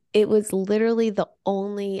mean, it was literally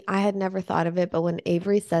I had never thought of it, but when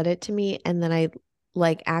Avery said it to me, and then I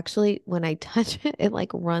like actually, when I touch it, it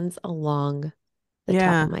like runs along the top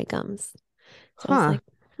Yeah. of my gums. So I was Huh. like,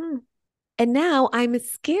 hmm. And now I'm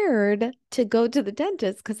scared to go to the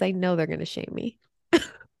dentist because I know they're going to shame me.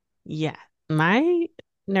 Yeah. My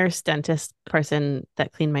nurse dentist person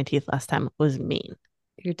that cleaned my teeth last time was mean.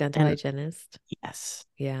 Your dental And hygienist. yes,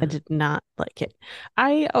 Yeah. I did not like it.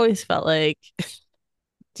 I always felt like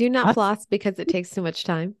Do you not floss because it takes too much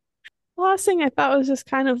time? flossing, I thought was just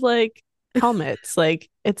kind of like helmets. Like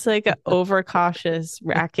it's like an overcautious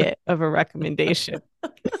racket of a recommendation.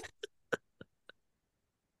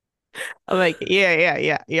 I'm like,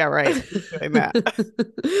 yeah, right. Doing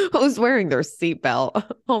that. Who's wearing their seatbelt?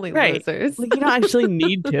 Only Right. losers. Like you don't actually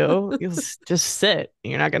need to. You'll just sit.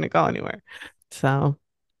 You're not going to go anywhere. So,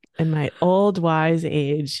 in my old wise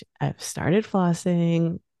age, I've started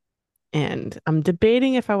flossing and I'm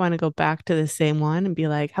debating if I want to go back to the same one and be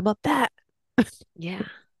like, how about that? Yeah.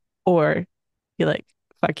 Or be like,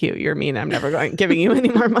 fuck you. You're mean. I'm never going giving you any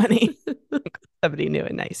more money. Somebody new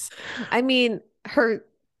and nice. I mean,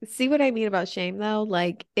 see what I mean about shame though?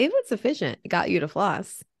 Like it was sufficient. It got you to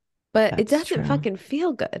floss, but it That's doesn't true. fucking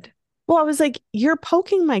feel good. Well, I was like, you're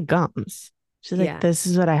poking my gums. She's like, Yeah. this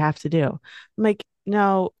is what I have to do. I'm like,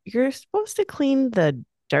 no, you're supposed to clean the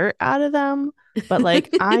dirt out of them. But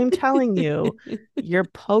like, I'm telling you, your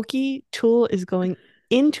pokey tool is going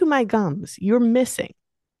into my gums. You're missing.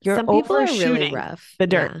 You're Some people are really overshooting rough. the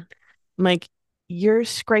dirt. Yeah. I'm like, you're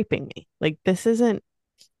scraping me. Like, this isn't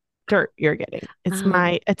dirt you're getting.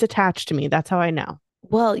 It's attached to me. That's how I know.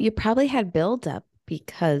 Well, you probably had buildup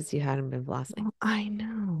because you hadn't been flossing. Well, I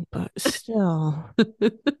know, but still.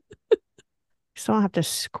 You don't have to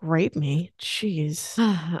scrape me. Jeez.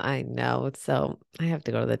 I know. So I have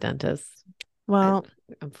to go to the dentist. Well,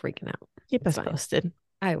 I'm freaking out. keep It's us fine. posted.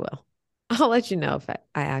 I will. I'll let you know if I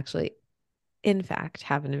actually, in fact,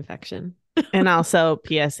 have an infection. And also,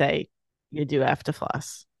 PSA, you do have to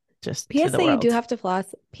floss. Just to the PSA, you do world. have to floss.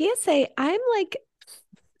 PSA, I'm like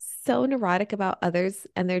so neurotic about others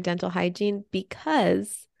and their dental hygiene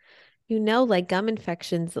because like gum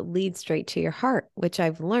infections lead straight to your heart, which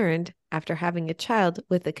I've learned after having a child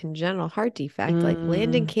with a congenital heart defect. Like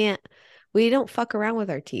Landon we don't fuck around with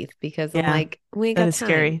our teeth because I'm Yeah, like, we ain't that got is time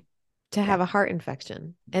scary. to have a heart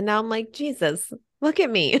infection. And now I'm like, Jesus, look at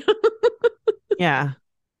me. Yeah.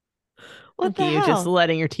 What Look the at you just hell?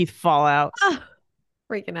 letting your teeth fall out.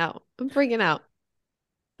 Freaking out. I'm freaking out.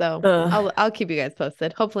 So Ugh. I'll keep you guys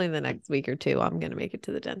posted. Hopefully in the next week or two, I'm gonna make it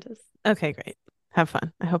to the dentist. Okay, great. Have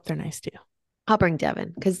fun. I hope they're nice to you. I'll bring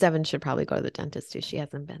Devin because Devin should probably go to the dentist too. She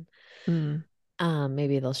hasn't been.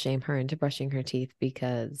 Maybe they'll shame her into brushing her teeth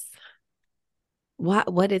because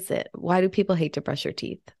what is it? Why do people hate to brush your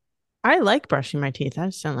teeth? I like brushing my teeth. I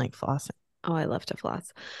just don't like flossing. Oh, I love to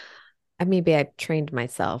floss. Maybe I've trained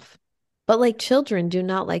myself. But like children do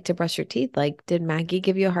not like to brush your teeth. Like, did Maggie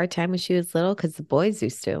give you a hard time when she was little? Because the boys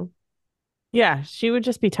used to. Yeah, she would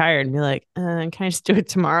just be tired and be like, can I just do it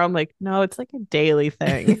tomorrow? I'm like, no, it's like a daily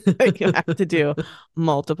thing that you have to do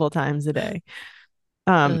multiple times a day.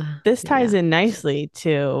 This ties in nicely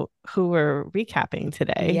to who we're recapping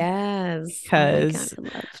today. Yes. Because oh my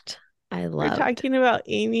God, I loved. We're talking about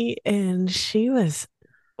Amy, and she was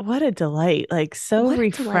what a delight. Like so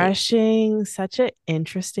refreshing, such an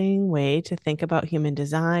interesting way to think about human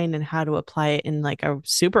design and how to apply it in like a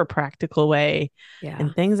super practical way. Yeah.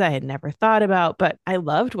 And things I had never thought about. But I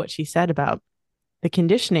loved what she said about the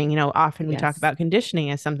conditioning. You know, often we talk about conditioning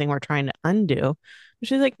as something we're trying to undo.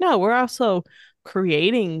 She's like, no, we're also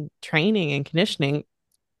creating training and conditioning,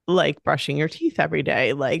 like brushing your teeth every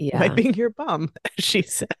day, like wiping your bum, as she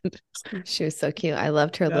said. She was so cute. I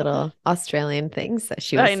loved her little Australian things that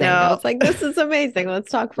she was saying. Know. I was like, this is amazing. Let's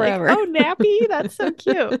talk forever. Like, oh, nappy. That's so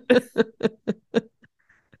cute.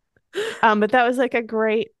 But that was like a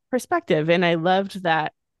great perspective. And I loved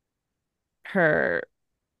that her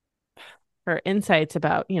insights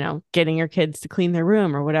about, you know, getting your kids to clean their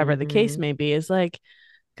room or whatever the case may be is like,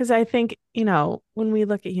 because I think, you know, when we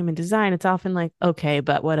look at human design, it's often like, okay,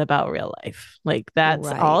 but what about real life? Like that's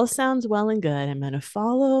all sounds well and good. I'm going to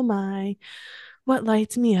follow what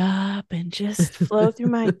lights me up and just flow through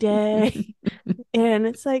my day. And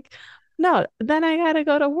it's like, no, then I got to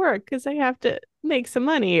go to work because I have to make some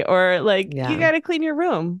money, or like you got to clean your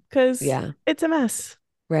room because it's a mess.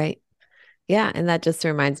 Right. Yeah. And that just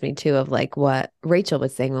reminds me too of like what Rachel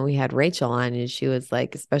was saying when we had Rachel on, and she was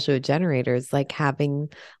like, especially with generators, like having,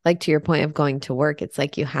 like to your point of going to work, it's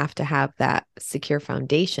like you have to have that secure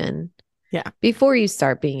foundation. Yeah. Before you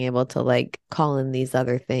start being able to like call in these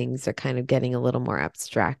other things or kind of getting a little more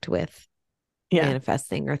abstract with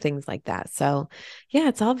manifesting or things like that. So yeah,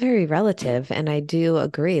 it's all very relative. And I do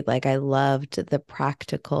agree. Like I loved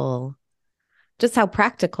just how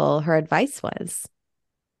practical her advice was.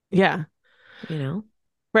 Yeah. You know?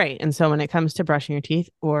 Right. And so when it comes to brushing your teeth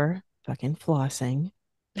or fucking flossing,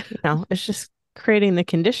 it's just creating the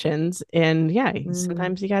conditions. And yeah,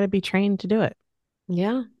 sometimes you got to be trained to do it.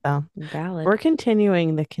 Yeah. So Valid. we're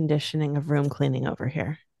continuing the conditioning of room cleaning over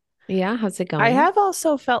here. Yeah. How's it going? I have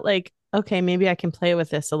also felt like, okay, maybe I can play with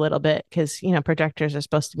this a little bit because, projectors are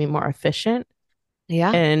supposed to be more efficient.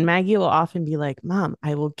 Yeah. And Maggie will often be like, Mom,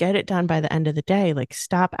 I will get it done by the end of the day. Like,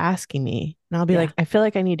 stop asking me. And I'll be like, I feel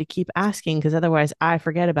like I need to keep asking because otherwise I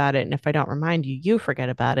forget about it. And if I don't remind you, you forget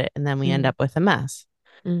about it. And then we end up with a mess.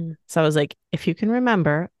 So I was like, if you can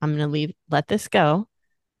remember, I'm going to let this go.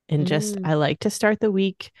 And I like to start the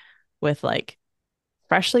week with like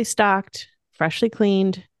freshly stocked, freshly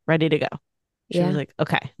cleaned, ready to go. She was like,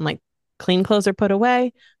 okay. I'm like, clean clothes are put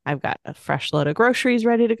away. I've got a fresh load of groceries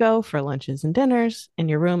ready to go for lunches and dinners, and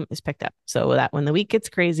your room is picked up. So that when the week gets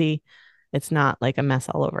crazy, it's not like a mess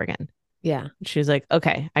all over again. Yeah. She was like,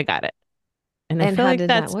 okay, I got it. And I feel like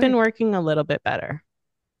that's been working a little bit better.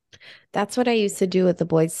 That's what I used to do with the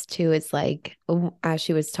boys too. It's like, as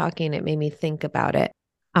she was talking, it made me think about it.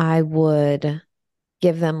 I would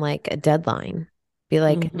give them like a deadline, be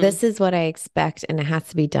like, this is what I expect, and it has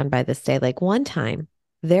to be done by this day. Like one time,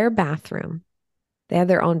 their bathroom, they had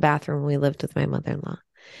their own bathroom when we lived with my mother-in-law.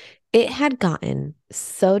 It had gotten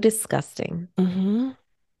so disgusting.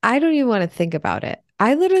 I don't even want to think about it.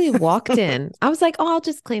 I literally walked in. I was like, oh, I'll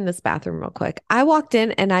just clean this bathroom real quick. I walked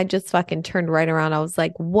in and I just fucking turned right around. I was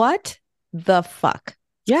like, what the fuck?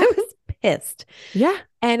 Yeah. I was pissed. Yeah.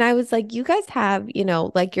 And I was like, you guys have,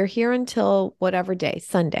 like you're here until whatever day,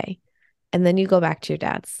 Sunday, and then you go back to your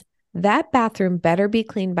dad's. That bathroom better be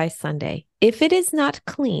clean by Sunday. If it is not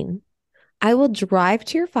clean, I will drive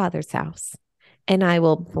to your father's house and I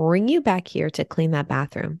will bring you back here to clean that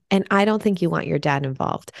bathroom. And I don't think you want your dad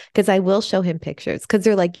involved because I will show him pictures because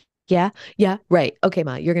they're like, yeah, right. Okay,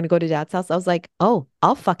 Ma, you're going to go to dad's house. I was like, oh,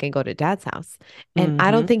 I'll fucking go to dad's house. And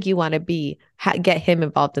I don't think you want to get him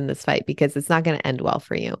involved in this fight because it's not going to end well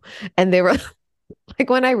for you. And they were like,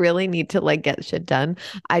 when I really need to like get shit done,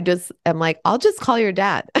 I'm like, I'll just call your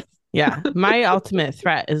dad. Yeah. My ultimate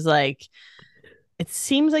threat is like, it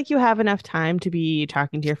seems like you have enough time to be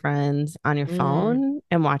talking to your friends on your phone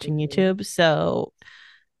and watching YouTube. So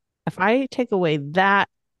if I take away that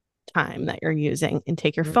time that you're using and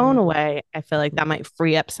take your phone away, I feel like that might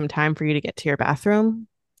free up some time for you to get to your bathroom.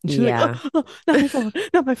 And she's like, oh, not my phone,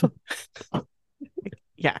 not my phone.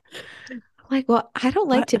 Yeah. Like, well, I don't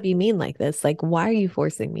like to be mean like this. Like, why are you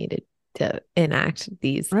forcing me to enact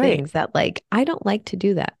these things that like, I don't like to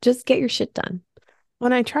do that. Just get your shit done.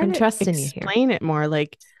 When I try to explain it more,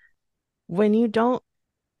 like when you don't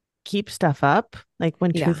keep stuff up, like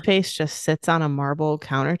when toothpaste just sits on a marble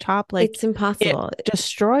countertop, like it's impossible. It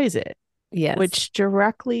destroys it. Yes. Which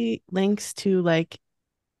directly links to like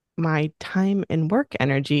my time and work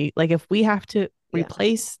energy. Like if we have to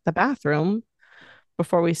replace the bathroom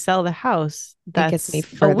before we sell the house, that gets me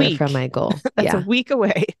further from my goal. That's a week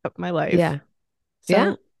away of my life. Yeah.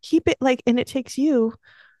 So keep it like, and it takes you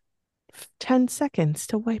 10 seconds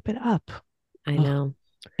to wipe it up. I know.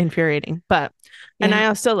 Infuriating. But, and I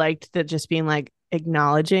also liked that just being like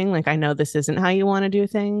acknowledging, like, I know this isn't how you want to do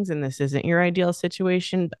things and this isn't your ideal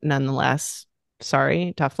situation, but nonetheless,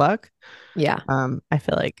 sorry, tough luck. Yeah. I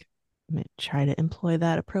feel like I'm going to try to employ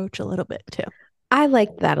that approach a little bit too. I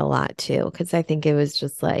liked that a lot too, because I think it was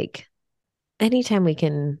just like anytime we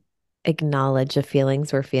can acknowledge the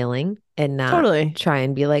feelings we're feeling and not try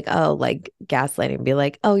and be like, oh, like gaslighting, be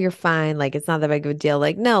like, oh, you're fine. Like, it's not that big of a deal.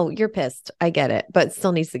 Like, no, you're pissed. I get it, but it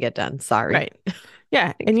still needs to get done. Sorry. Right.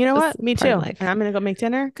 Yeah. And you know what? Me too. And I'm going to go make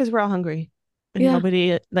dinner because we're all hungry. And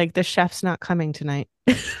nobody, like the chef's not coming tonight.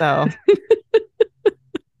 So.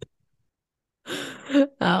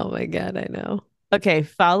 Oh my God, I know. Okay,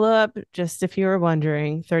 follow up. Just if you were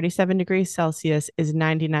wondering, 37 degrees Celsius is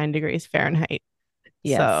 99 degrees Fahrenheit.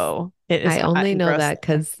 Yes. So it is. I only know that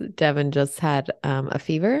because Devin just had a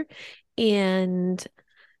fever and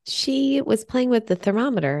she was playing with the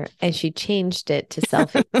thermometer and she changed it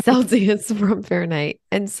to Celsius from Fahrenheit.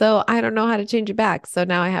 And so I don't know how to change it back. So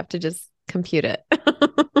now I have to just compute it.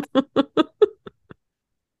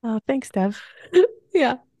 Oh, thanks, Dev.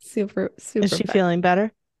 Yeah. Super. Is she feeling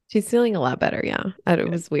better? She's feeling a lot better. Yeah. It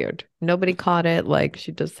was weird. Nobody caught it. Like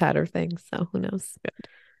she just had her thing. So who knows? Good.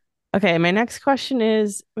 Okay. My next question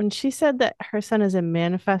is when she said that her son is a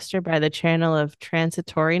manifester by the channel of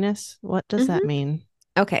transitoriness, what does that mean?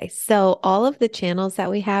 Okay. So all of the channels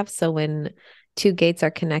that we have. So when two gates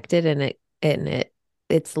are connected and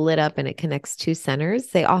it's lit up and it connects two centers,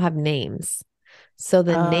 they all have names. So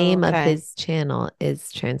the name of his channel is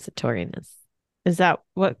transitoriness. Is that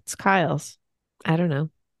what's Kyle's? I don't know.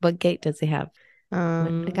 What gate does he have?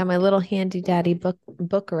 I got my little handy daddy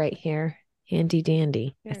book right here. Handy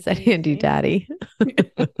dandy. I Here, said can you handy see? daddy.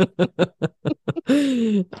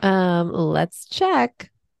 Let's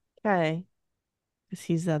check. Okay. Because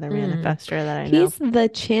he's the other Mm. manifestor that I know. He's the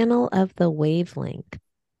channel of the wavelength.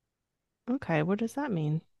 Okay, what does that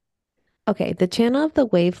mean? Okay, the channel of the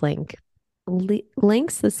wavelength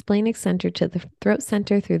links the splenic center to the throat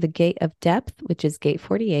center through the gate of depth, which is gate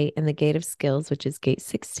 48, and the gate of skills, which is gate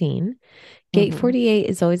 16. Gate Mhm. 48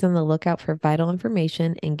 is always on the lookout for vital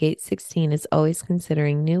information, and gate 16 is always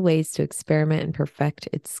considering new ways to experiment and perfect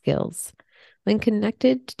its skills. When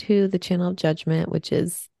connected to the channel of judgment, which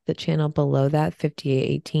is the channel below that,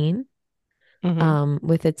 5818,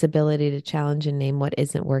 with its ability to challenge and name what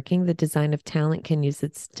isn't working, the design of talent can use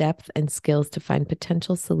its depth and skills to find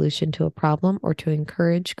potential solution to a problem or to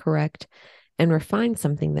encourage, correct, and refine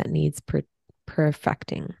something that needs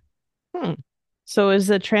perfecting. So is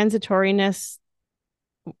the transitoriness,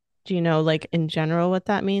 do you know, like in general what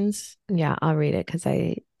that means? Yeah, I'll read it because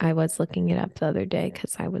I was looking it up the other day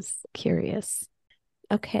because I was curious.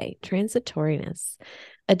 Okay, transitoriness,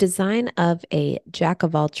 a design of a jack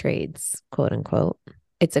of all trades, quote unquote.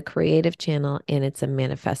 It's a creative channel and it's a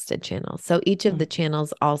manifested channel. So each of the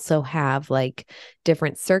channels also have like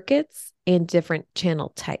different circuits and different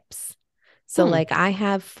channel types. So like I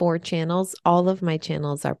have 4 channels, all of my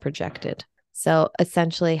channels are projected. So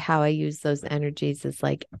essentially how I use those energies is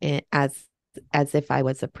like as if I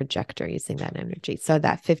was a projector using that energy. So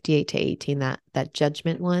that 58 to 18, that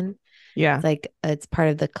judgment one, Yeah. it's like it's part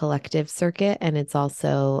of the collective circuit and it's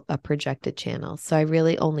also a projected channel. So I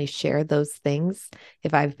really only share those things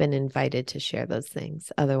if I've been invited to share those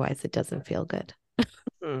things. Otherwise, it doesn't feel good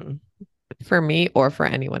for me or for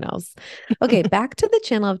anyone else. Okay, back to the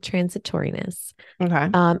channel of transitoriness. Okay.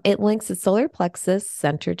 It links the solar plexus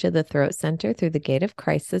center to the throat center through the gate of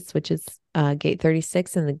crisis, which is gate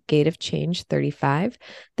 36, and the gate of change 35.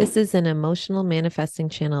 This is an emotional manifesting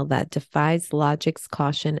channel that defies logic's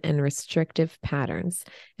caution and restrictive patterns.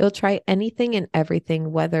 It will try anything and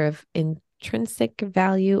everything, whether of intrinsic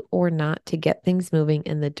value or not, to get things moving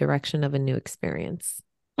in the direction of a new experience.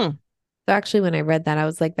 So actually, when I read that, I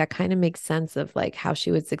was like, that kind of makes sense of like how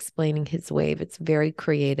she was explaining his wave. It's very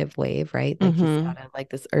creative wave, right? Like he's got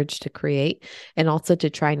like this urge to create and also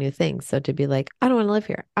to try new things. So to be like, I don't want to live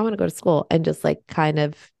here. I want to go to school and just like kind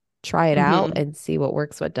of try it out and see what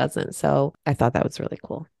works, what doesn't. So I thought that was really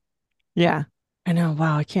cool. Yeah. I know.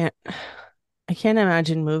 Wow. I can't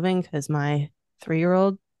imagine moving because my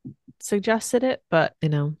 3-year-old suggested it, but I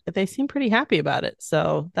know they seem pretty happy about it.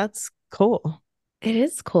 So that's cool. it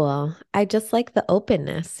is cool. I just like the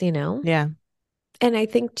openness, you know? Yeah. And I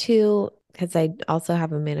think too, because I also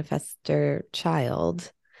have a manifestor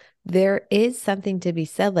child, there is something to be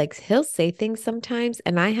said. Like he'll say things sometimes,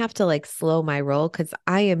 and I have to like slow my roll because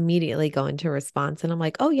I immediately go into response and I'm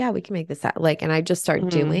like, oh, yeah, we can make this happen. Like, and I just start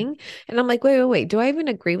doing, and I'm like, wait, do I even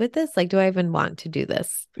agree with this? Like, do I even want to do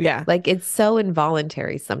this? Yeah. Like, it's so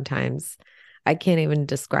involuntary sometimes. I can't even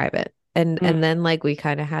describe it. And then like we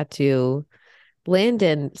kind of had to.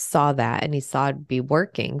 Landon saw that and he saw it be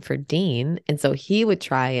working for Dean. And so he would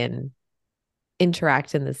try and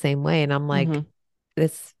interact in the same way. And I'm like,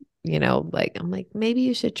 this, like, I'm like, maybe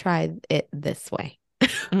you should try it this way.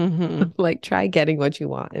 Like try getting what you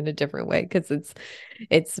want in a different way. Cause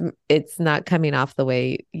it's not coming off the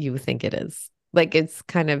way you think it is. Like, it's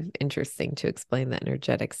kind of interesting to explain the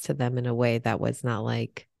energetics to them in a way that was not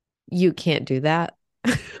like, you can't do that.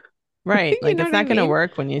 Right. Like know it's what I not going to mean?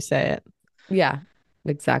 work when you say it. Yeah,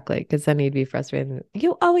 exactly. Because then he'd be frustrated.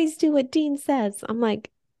 You always do what Dean says. I'm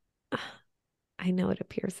like, "Ugh, I know it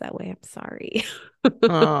appears that way. I'm sorry.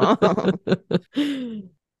 Oh.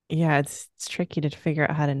 Yeah, it's tricky to figure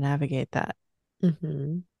out how to navigate that.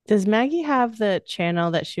 Does Maggie have the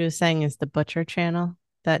channel that she was saying is the butcher channel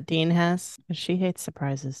that Dean has? She hates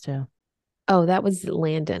surprises too. Oh, that was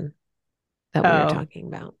Landon that we were Oh, talking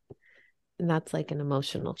about. And that's like an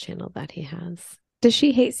emotional channel that he has. Does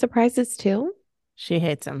she hate surprises too? she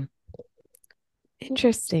hates them.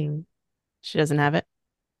 Interesting. She doesn't have it.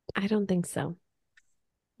 I don't think so.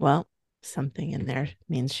 Well, something in there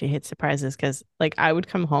means she hates surprises because, like, I would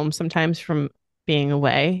come home sometimes from being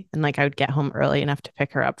away and, like, I would get home early enough to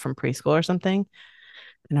pick her up from preschool or something.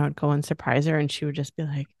 And I would go and surprise her and she would just be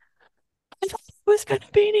like, I thought it was going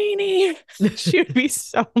to be Nene. She would be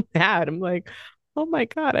so mad. I'm like, oh my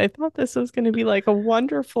God, I thought this was going to be like a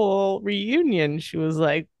wonderful reunion. She was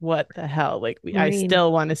like, what the hell? Like, I Maureen,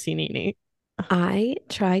 still want to see Nene. I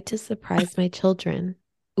tried to surprise my children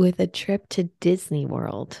with a trip to Disney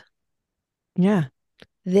World. Yeah.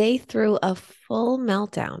 They threw a full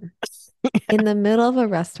meltdown. in the middle of a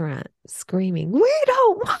restaurant screaming, "We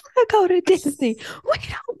don't want to go to Disney. We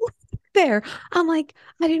don't want there." I'm like,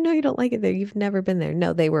 I didn't know you don't like it there. You've never been there.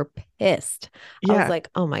 No, they were pissed. I was Yeah. like,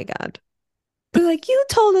 oh my God. They're like, you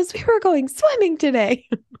told us we were going swimming today.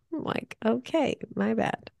 I'm like, okay, my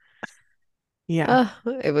bad. Yeah.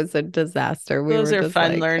 It was a disaster. We Those were are just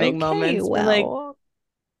fun like, learning okay, moments. Be like, well,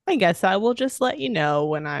 I guess I will just let you know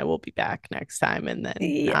when I will be back next time and then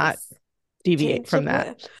not yes, deviate change the from that.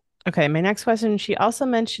 plan. Okay, my next question. She also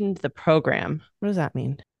mentioned the program. What does that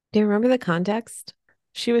mean? Do you remember the context?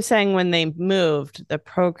 She was saying when they moved, the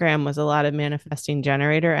program was a lot of manifesting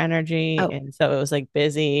generator energy. Oh, And so it was like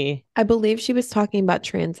busy. I believe she was talking about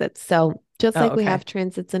transits. So just Oh, like we okay. have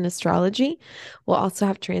transits in astrology, we'll also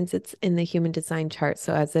have transits in the human design chart.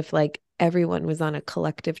 So as if like everyone was on a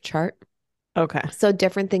collective chart. Okay. So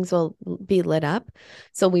different things will be lit up.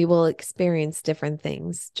 So we will experience different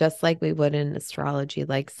things, just like we would in astrology.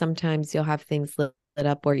 Like sometimes you'll have things lit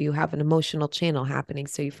up where you have an emotional channel happening.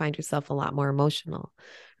 So you find yourself a lot more emotional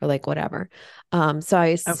or like whatever. So I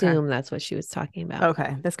Okay. assume that's what she was talking about.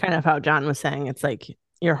 Okay. That's kind of how John was saying. It's like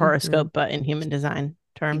your Mhm. horoscope, but in human design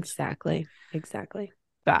terms. Exactly. Exactly.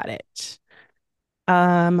 Got it.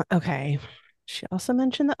 Okay. She also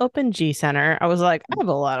mentioned the Open G Center. I was like, I have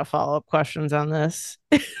a lot of follow-up questions on this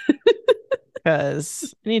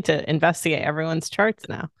because I need to investigate everyone's charts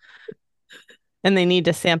now. And they need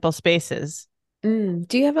to sample spaces. Do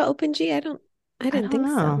you have an open G? I I didn't don't think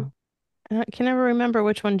so. know. I can never remember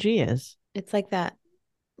which one G is. It's like that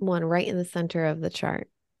one right in the center of the chart,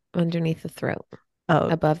 underneath the throat, Oh,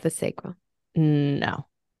 above the sacral. no.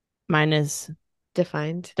 Mine is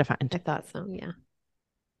Defined. defined I thought so. Yeah.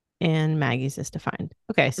 and Maggie's is defined.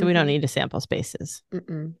 Okay, so we don't need to sample spaces.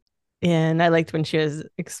 Mm-mm. And I liked when she was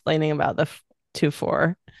explaining about the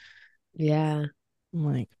 2-4. Yeah. I'm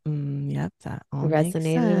like, yep, that all makes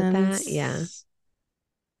Resonated with that. Yeah. sense.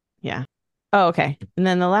 Yeah. Oh, okay. And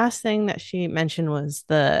then the last thing that she mentioned was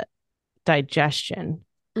the digestion,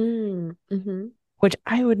 Mm-hmm. which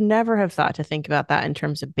I would never have thought to think about that in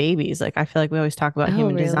terms of babies. Like, I feel like we always talk about Oh,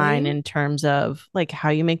 human design really? in terms of like how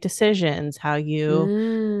you make decisions, and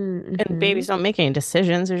Mm-hmm. babies don't make any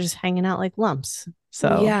decisions. They're just hanging out like lumps. So,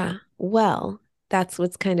 Yeah. Well, that's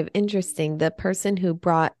what's kind of interesting. The person who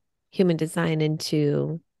brought human design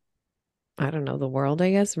into, I don't know, the world,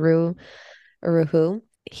 I guess, Ruhu,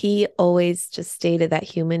 he always just stated that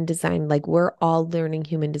human design, like we're all learning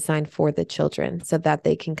human design for the children so that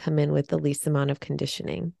they can come in with the least amount of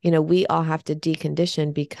conditioning. You know, we all have to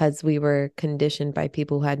decondition because we were conditioned by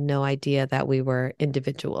people who had no idea that we were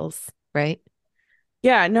individuals, right?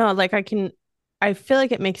 yeah, no, like I feel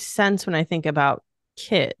like it makes sense when I think about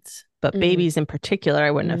kids, but Mm, babies in particular,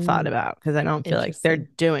 I wouldn't have thought mm, about because I don't feel like they're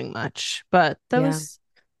interesting. doing much. But that Yeah. was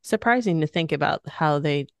surprising to think about how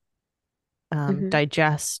they Hmm.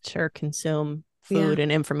 digest or consume Yeah. food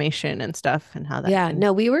and information and stuff and how that Yeah, can.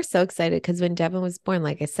 no, we were so excited because when Devin was born,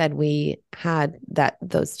 like I said, we had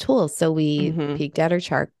those tools. So we Hmm. peeked at her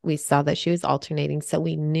chart. We saw that she was alternating. So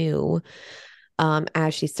we knew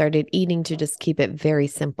as she started eating to just keep it very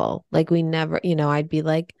simple. Like we never, I'd be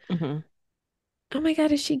like, Hmm. oh my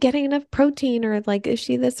God, is she getting enough protein? Or like, is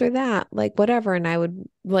she this or that? Like, whatever. And I would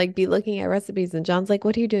like be looking at recipes and John's like,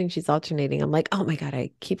 what are you doing? She's alternating. I'm like, oh my God,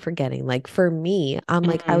 I keep forgetting. Like for me, I'm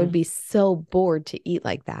like, I would Mm. be so bored to eat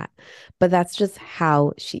like that. But that's just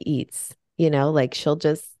how she eats, like she'll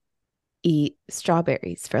just eat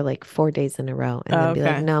strawberries for like 4 days in a row and then be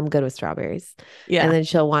like, Okay. no, I'm good with strawberries. And Yeah. then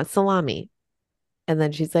she'll want salami. And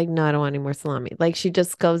then she's like, no, I don't want any more salami. Like she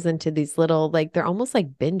just goes into these little, like they're almost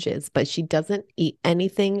like binges, but she doesn't eat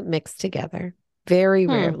anything mixed together. Very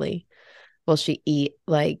Hmm. rarely will she eat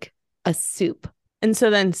like a soup. And so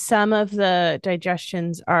then some of the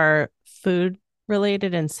digestions are food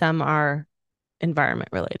related and some are environment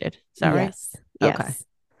related. Is that right? Yes. Okay. Yes.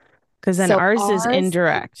 Because then So ours is ours is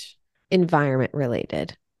indirect. environment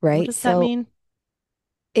related, What right? does that So mean?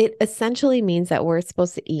 it essentially means that we're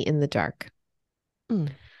supposed to eat in the dark. Mm.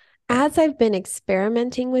 As I've been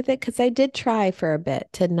experimenting with it, because I did try for a bit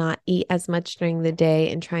to not eat as much during the day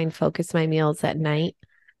and try and focus my meals at night.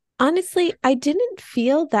 Honestly, I didn't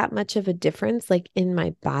feel that much of a difference like in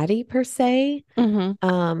my body per se. Hmm.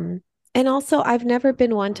 Um, and also I've never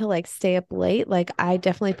been one to like stay up late. Like I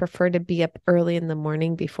definitely prefer to be up early in the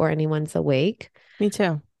morning before anyone's awake. Me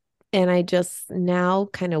too. And I just now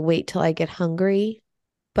kind of wait till I get hungry.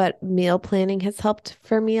 But meal planning has helped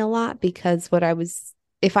for me a lot because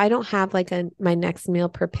if I don't have like my next meal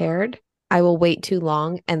prepared, I will wait too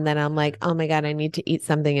long and then I'm like, oh my God, I need to eat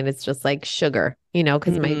something. And it's just like sugar,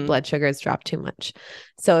 because my Mm, blood sugar has dropped too much.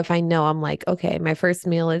 So if I know, I'm like, okay, my first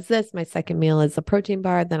meal is this, my second meal is a protein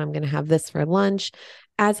bar, then I'm going to have this for lunch.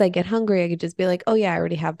 As I get hungry, I could just be like, oh yeah, I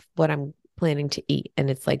already have what I'm planning to eat and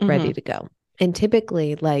it's like ready mhm. to go. And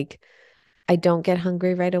typically, like, I don't get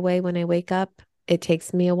hungry right away when I wake up. It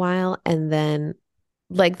takes me a while. And then,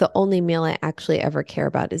 like, the only meal I actually ever care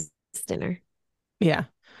about is dinner, Yeah.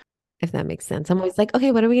 if that makes sense. I'm always like,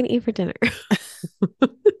 okay, what are we going to eat for dinner?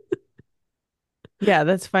 Yeah,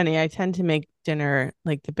 that's funny. I tend to make dinner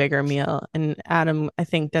like the bigger meal, and Adam, I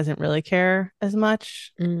think, doesn't really care as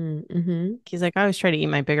much. Mm-hmm. He's like, I always try to eat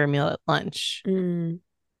my bigger meal at lunch. Mm,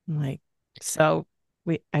 I'm like, so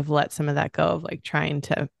I've let some of that go of like trying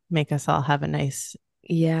to make us all have a nice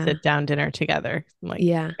yeah. sit down dinner together. I'm like,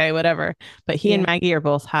 Yeah. okay, whatever. But he and Yeah. Maggie are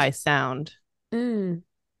both high sound. Mm.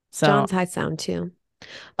 So, John's high sound too.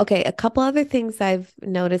 Okay, a couple other things I've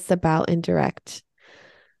noticed about indirect.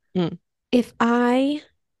 mm, If I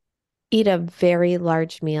eat a very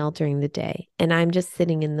large meal during the day and I'm just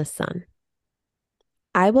sitting in the sun,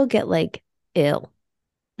 I will get like ill.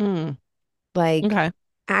 mm, Like okay.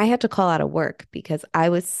 I had to call out of work because I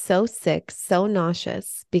was so sick, so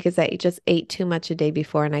nauseous because I just ate too much a day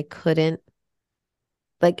before and I couldn't,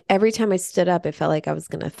 like every time I stood up, it felt like I was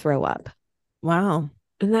going to throw up. Wow.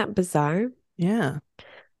 Isn't that bizarre? Yeah.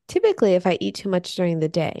 Typically, if I eat too much during the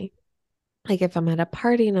day, like if I'm at a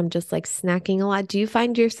party and I'm just like snacking a lot, do you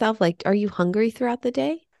find yourself like, are you hungry throughout the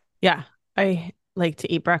day? Yeah. I like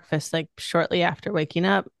to eat breakfast like shortly after waking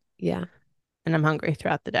up, Yeah. and I'm hungry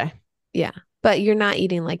throughout the day. Yeah. But you're not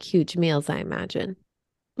eating like huge meals, I imagine.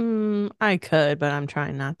 I could, but I'm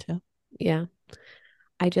trying not to. Yeah.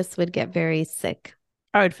 I just would get very sick.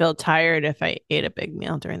 I would feel tired if I ate a big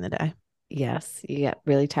meal during the day. Yes. You get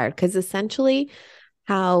really tired because essentially,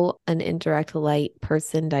 how an indirect light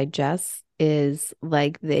person digests is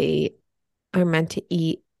like they are meant to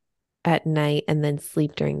eat at night and then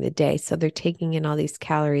sleep during the day. So they're taking in all these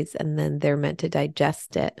calories and then they're meant to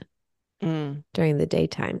digest it Mm. during the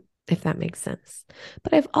daytime, if that makes sense.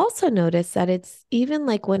 But I've also noticed that it's even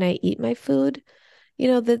like when I eat my food,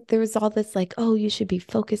 that there was all this like, oh, you should be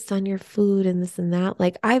focused on your food and this and that.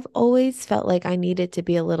 Like I've always felt like I needed to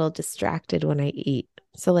be a little distracted when I eat.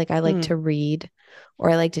 So like I like Mm. to read or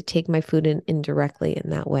I like to take my food in indirectly in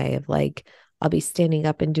that way of like I'll be standing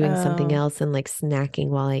up and doing something Oh, else and like snacking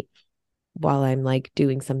while I'm like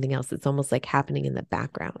doing something else. It's almost like happening in the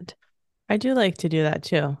background. I do like to do that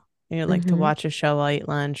too. Like to Mm-hmm. watch a show while I eat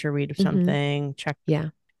lunch or read Mm-hmm. something, check. Yeah.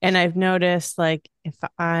 And I've noticed like if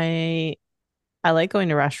I like going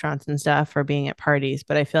to restaurants and stuff or being at parties,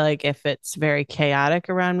 but I feel like if it's very chaotic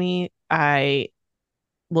around me, I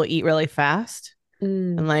will eat really fast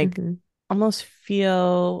and like Mm-hmm. almost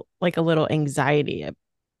feel like a little anxiety.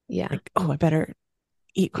 Yeah. Like, oh, I better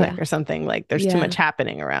eat quick Yeah. or something. Like there's too Yeah. much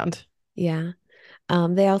happening around. Yeah.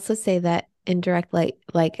 They also say that indirect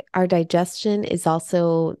like our digestion is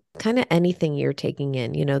also kind of anything you're taking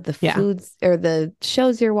in, the Yeah. foods or the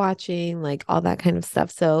shows you're watching, like all that kind of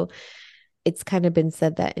stuff. So it's kind of been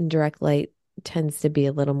said that indirect light tends to be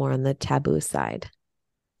a little more on the taboo side,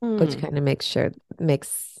 which Hmm. kind of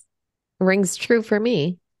makes rings true for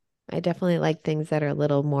me. I definitely like things that are a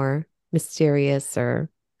little more mysterious or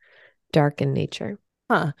dark in nature.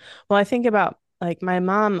 Huh. Well, I think about like my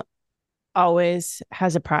mom always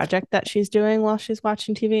has a project that she's doing while she's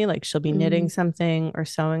watching TV. Like she'll be knitting Mm, something or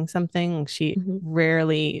sewing something. She mhm.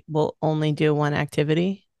 rarely will only do one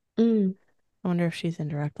activity. Mm, I wonder if she's in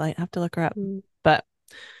direct light. I have to look her up. mm, But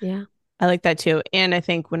yeah. I like that too. And I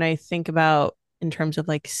think when I think about in terms of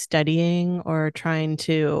like studying or trying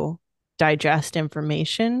to digest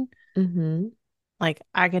information, Hmm. like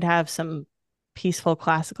I could have some peaceful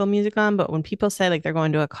classical music on, but when people say like they're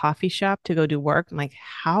going to a coffee shop to go do work, I'm like,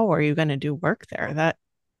 how are you going to do work there? That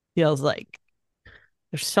feels like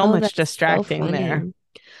there's so Oh, much that's so distracting there. funny.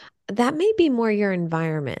 That may be more your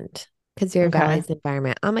environment because your Okay. Valley's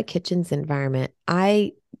environment. I'm a kitchen's environment.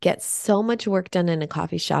 I get so much work done in a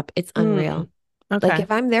coffee shop. It's Mm, unreal. Like okay.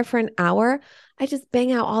 if I'm there for an hour, I just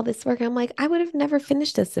bang out all this work. I'm like, I would have never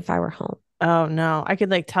finished this if I were home. Oh no. I could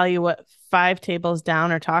like tell you what five tables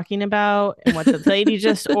down are talking about and what the lady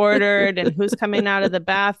just ordered and who's coming out of the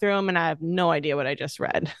bathroom. And I have no idea what I just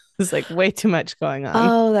read. It's like way too much going on.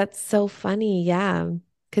 Oh, that's so funny. Yeah.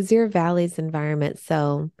 Because you're Valley's environment.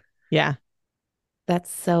 So Yeah. that's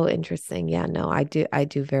so interesting. Yeah, no, I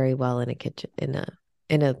do very well in a kitchen,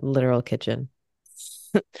 in a literal kitchen.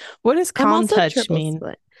 What does I'm calm also touch triple mean?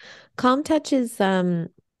 split. Calm touch is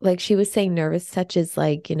Like she was saying, nervous touch is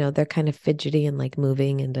like, they're kind of fidgety and like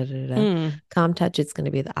moving and da da da. Mm, Calm touch is going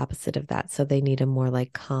to be the opposite of that. So they need a more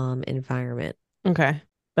like calm environment. okay.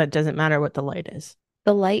 But it doesn't matter what the light is.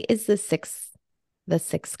 The light is the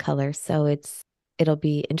sixth color. So it'll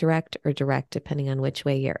be indirect or direct depending on which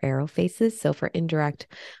way your arrow faces. So for indirect,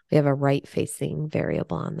 we have a right facing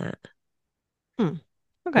variable on that. Okay.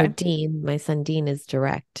 Or Dean, my son Dean is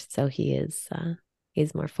direct. So he's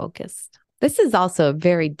more focused. This is also a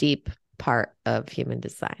very deep part of human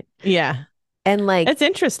design. Yeah. And like, It's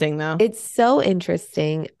interesting though. it's so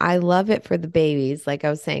interesting. I love it for the babies. Like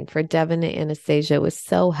I was saying, for Devin and Anastasia, it was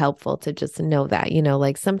so helpful to just know that,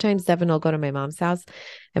 like sometimes Devin will go to my mom's house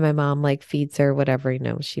and my mom like feeds her whatever,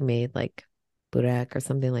 she made like burek or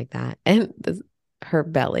something like that. And her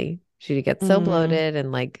belly, she gets so bloated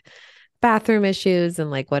and like bathroom issues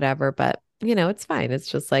and like whatever, but it's fine. It's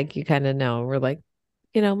just like, you kind of know, we're like,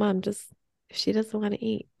 mom, just, if she doesn't want to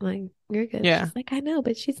eat, like, you're good. Yeah. She's like, I know,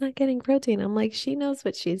 but she's not getting protein. I'm like, she knows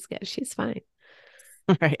what she's getting. She's fine.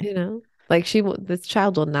 Right. Like this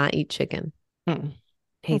child will not eat chicken.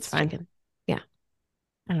 Hates fine. chicken. Yeah.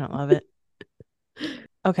 I don't love it.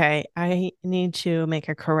 Okay. I need to make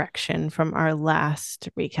a correction from our last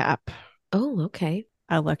recap. Oh, okay.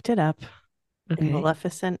 I looked it up. Okay. And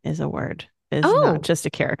Maleficent is a word, is Oh. not just a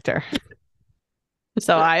character.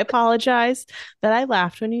 So I apologize that I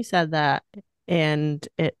laughed when you said that. And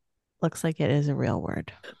it looks like it is a real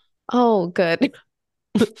word. Oh, good.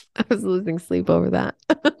 I was losing sleep over that.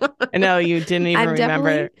 I know you didn't even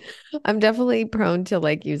remember. I'm definitely prone to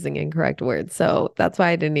like using incorrect words. So that's why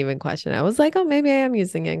I didn't even question it. I was like, oh, maybe I am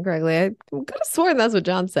using it incorrectly. I could have sworn that's what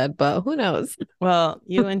John said, but who knows? Well,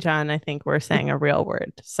 you and John, I think, were saying a real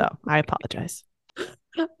word. So I apologize.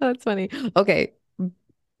 That's funny. Okay.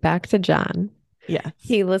 Back to John. Yes.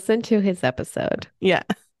 He listened to his episode. Yeah.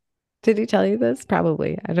 Did he tell you this?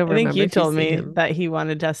 Probably. I don't remember. I think you told me that he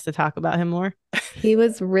wanted us to talk about him more. He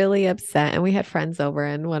was really upset, and we had friends over,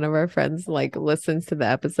 and one of our friends like listens to the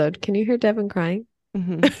episode. Can you hear Devin crying?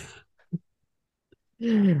 Mm-hmm.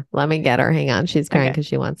 Let me get her. Hang on. She's crying because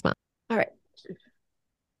she wants mom. All right.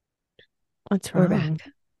 What's wrong? We're back.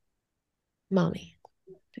 Mommy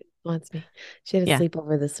wants me. She had a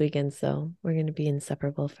sleepover this weekend, so we're going to be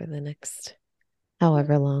inseparable for the next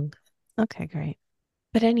however long. Okay, great.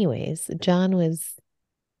 But anyways, John was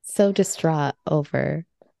so distraught over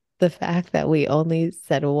the fact that we only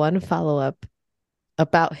said one follow-up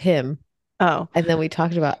about him. Oh. And then we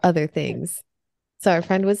talked about other things. So our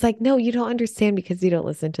friend was like, no, you don't understand because you don't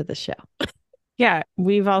listen to the show. Yeah,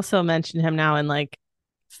 we've also mentioned him now in like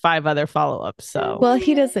 5 other follow-ups. So well,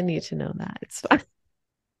 he doesn't need to know that. It's fine.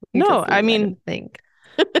 No, I mean, think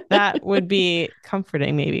that would be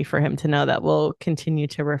comforting maybe for him to know that we'll continue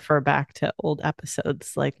to refer back to old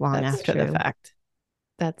episodes like long after the fact.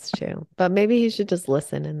 That's true. But maybe he should just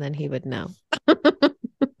listen and then he would know.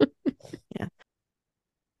 Yeah.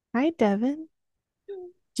 Hi, Devin.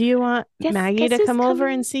 Do you want Maggie to come over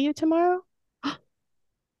and see you tomorrow?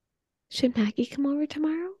 Should Maggie come over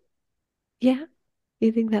tomorrow? Yeah.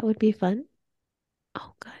 You think that would be fun?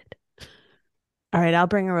 Oh, good. All right, I'll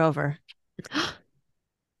bring her over.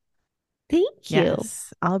 Thank you.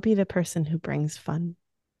 Yes, I'll be the person who brings fun.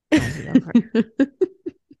 Over.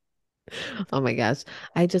 Oh my gosh.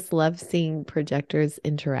 I just love seeing projectors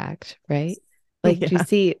interact, right? Like, do you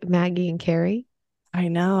see Maggie and Carrie? I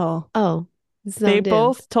know. Oh, they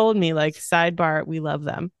both told me, like, sidebar, we love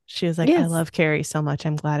them. She was like, I love Carrie so much.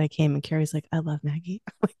 I'm glad I came. And Carrie's like, I love Maggie.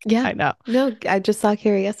 Like, yeah, I know. No, I just saw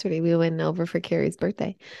Carrie yesterday. We went over for Carrie's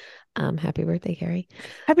birthday. Happy birthday, Carrie.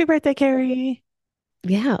 Happy birthday, Carrie.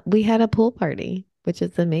 Yeah, we had a pool party, which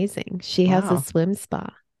is amazing. She has a swim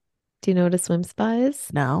spa. Do you know what a swim spa is?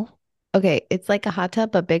 No. Okay, it's like a hot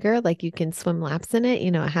tub, but bigger. Like you can swim laps in it.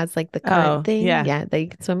 It has like the current thing. Yeah, that you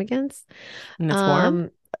can swim against. And it's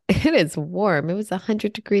warm? It is warm. It was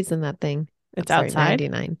 100 degrees in that thing. It's outside?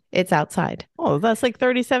 99. It's outside. Oh, that's like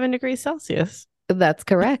 37 degrees Celsius. That's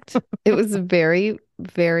correct. It was very,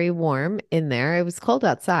 very warm in there. It was cold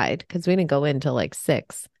outside because we didn't go in till like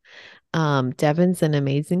 6. Devin's an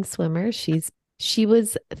amazing swimmer. She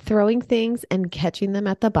was throwing things and catching them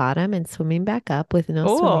at the bottom and swimming back up with no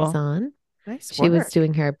swimmies on. Nice She was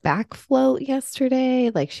doing her back float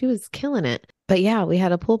yesterday. Like she was killing it. But yeah, we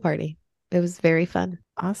had a pool party. It was very fun.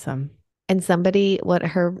 Awesome. And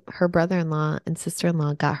her brother-in-law and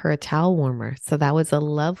sister-in-law got her a towel warmer. So that was a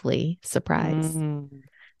lovely surprise.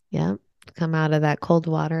 Yeah. Come out of that cold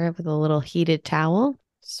water with a little heated towel.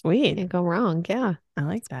 Sweet. Can't go wrong. Yeah. I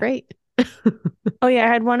like that. Great. Oh, yeah.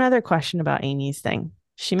 I had one other question about Amy's thing.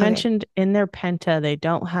 She mentioned in their Penta, they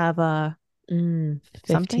don't have a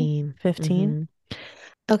 15. 15.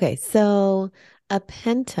 Okay, so a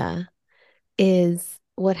penta is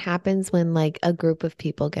what happens when like a group of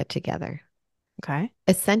people get together. Okay.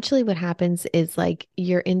 Essentially, what happens is like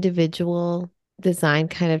your individual design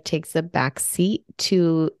kind of takes a back seat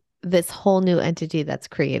to this whole new entity that's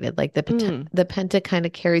created. Like the penta kind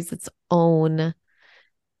of carries its own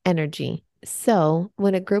energy. So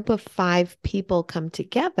when a group of 5 people come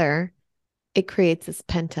together, it creates this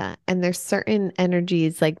penta. And there's certain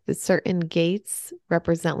energies, like the certain gates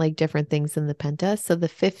represent like different things in the penta. So the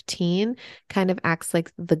 15 kind of acts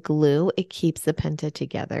like the glue. It keeps the penta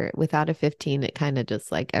together. Without a 15, it kind of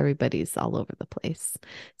just like everybody's all over the place.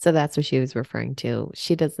 So that's what she was referring to.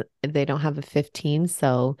 They don't have a 15,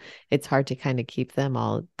 so it's hard to kind of keep them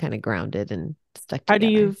all kind of grounded and stuck How do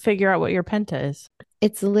together. you figure out what your penta is?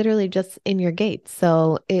 It's literally just in your gate.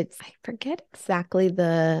 So I forget exactly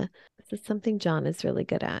this is something John is really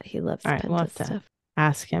good at. He loves All right, we'll penta have to stuff.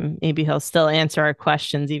 ask him. Maybe he'll still answer our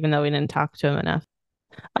questions, even though we didn't talk to him enough.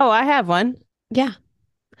 Oh, I have one. Yeah.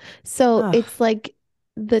 So Oh, it's like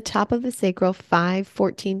the top of the sacral, 5,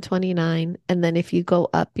 14, 29. And then if you go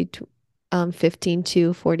up between 15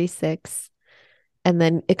 to 46, and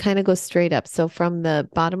then it kind of goes straight up. So from the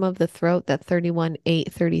bottom of the throat, that 31,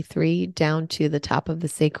 8, 33, down to the top of the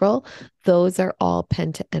sacral, those are all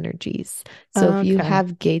penta energies. So if you okay.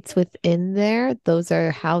 have gates within there, those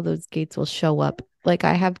are how those gates will show up. Like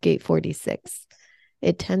I have gate 46.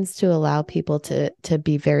 It tends to allow people to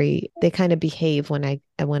be they kind of behave when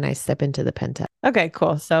I step into the penta. Okay,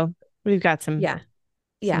 cool. So we've got some Yeah.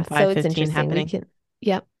 some So it's 515 interesting. happening.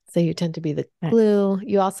 Yep. So you tend to be the All right. glue.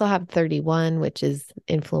 You also have 31, which is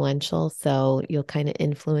influential. So you'll kind of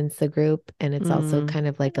influence the group. And it's also kind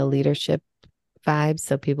of like a leadership vibe.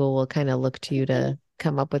 So people will kind of look to you to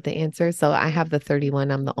come up with the answer. So I have the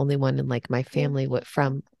 31. I'm the only one in like my family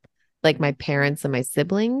from like my parents and my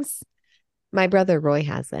siblings. My brother Roy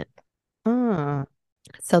has it. Oh,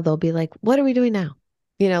 So they'll be like, what are we doing now?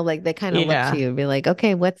 Like they kind of look to yeah. you and be like,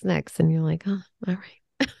 okay, what's next? And you're like, oh, all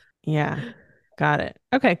right. Yeah. Got it.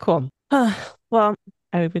 Okay, cool. Well,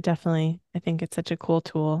 I think it's such a cool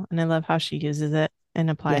tool and I love how she uses it and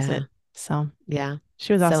applies Yeah. it. So Yeah.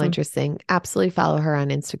 she was So awesome. interesting. Absolutely follow her on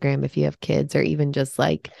Instagram if you have kids or even just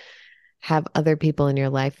like have other people in your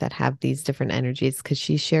life that have these different energies because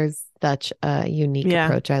she shares such a unique Yeah,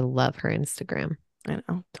 approach. I love her Instagram. I know.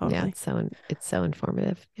 Yeah, Totally. it's so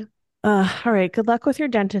informative. Yeah. All right. Good luck with your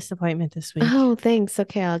dentist appointment this week. Oh, thanks.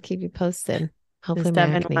 Okay, I'll keep you posted. Does Hopefully my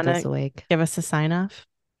Devin acne want goes to away. give us a sign off?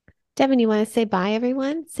 Devin, you want to say bye,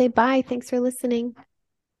 everyone? Say bye. Thanks for listening.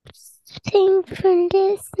 Thanks for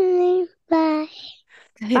listening. Bye.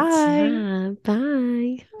 Good Bye. job.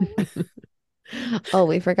 Bye. Oh,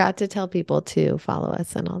 we forgot to tell people to follow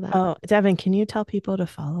us and all that. Oh, Devin, can you tell people to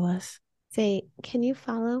follow us? Say, can you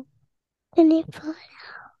follow? And if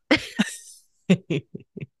Say,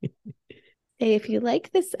 if you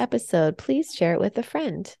like this episode, please share it with a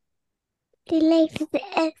friend. you like the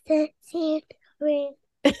episode,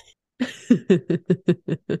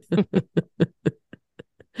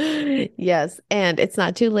 Yes, and it's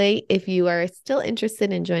not too late if you are still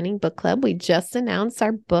interested in joining book club. We just announced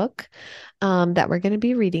our book that we're going to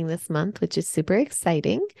be reading this month, which is super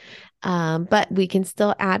exciting. But we can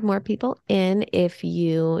still add more people in if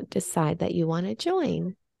you decide that you want to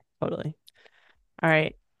join. Totally. All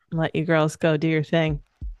right. Let you girls go do your thing.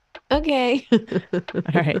 Okay. All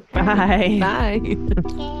right. Bye. Bye.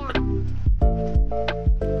 yeah.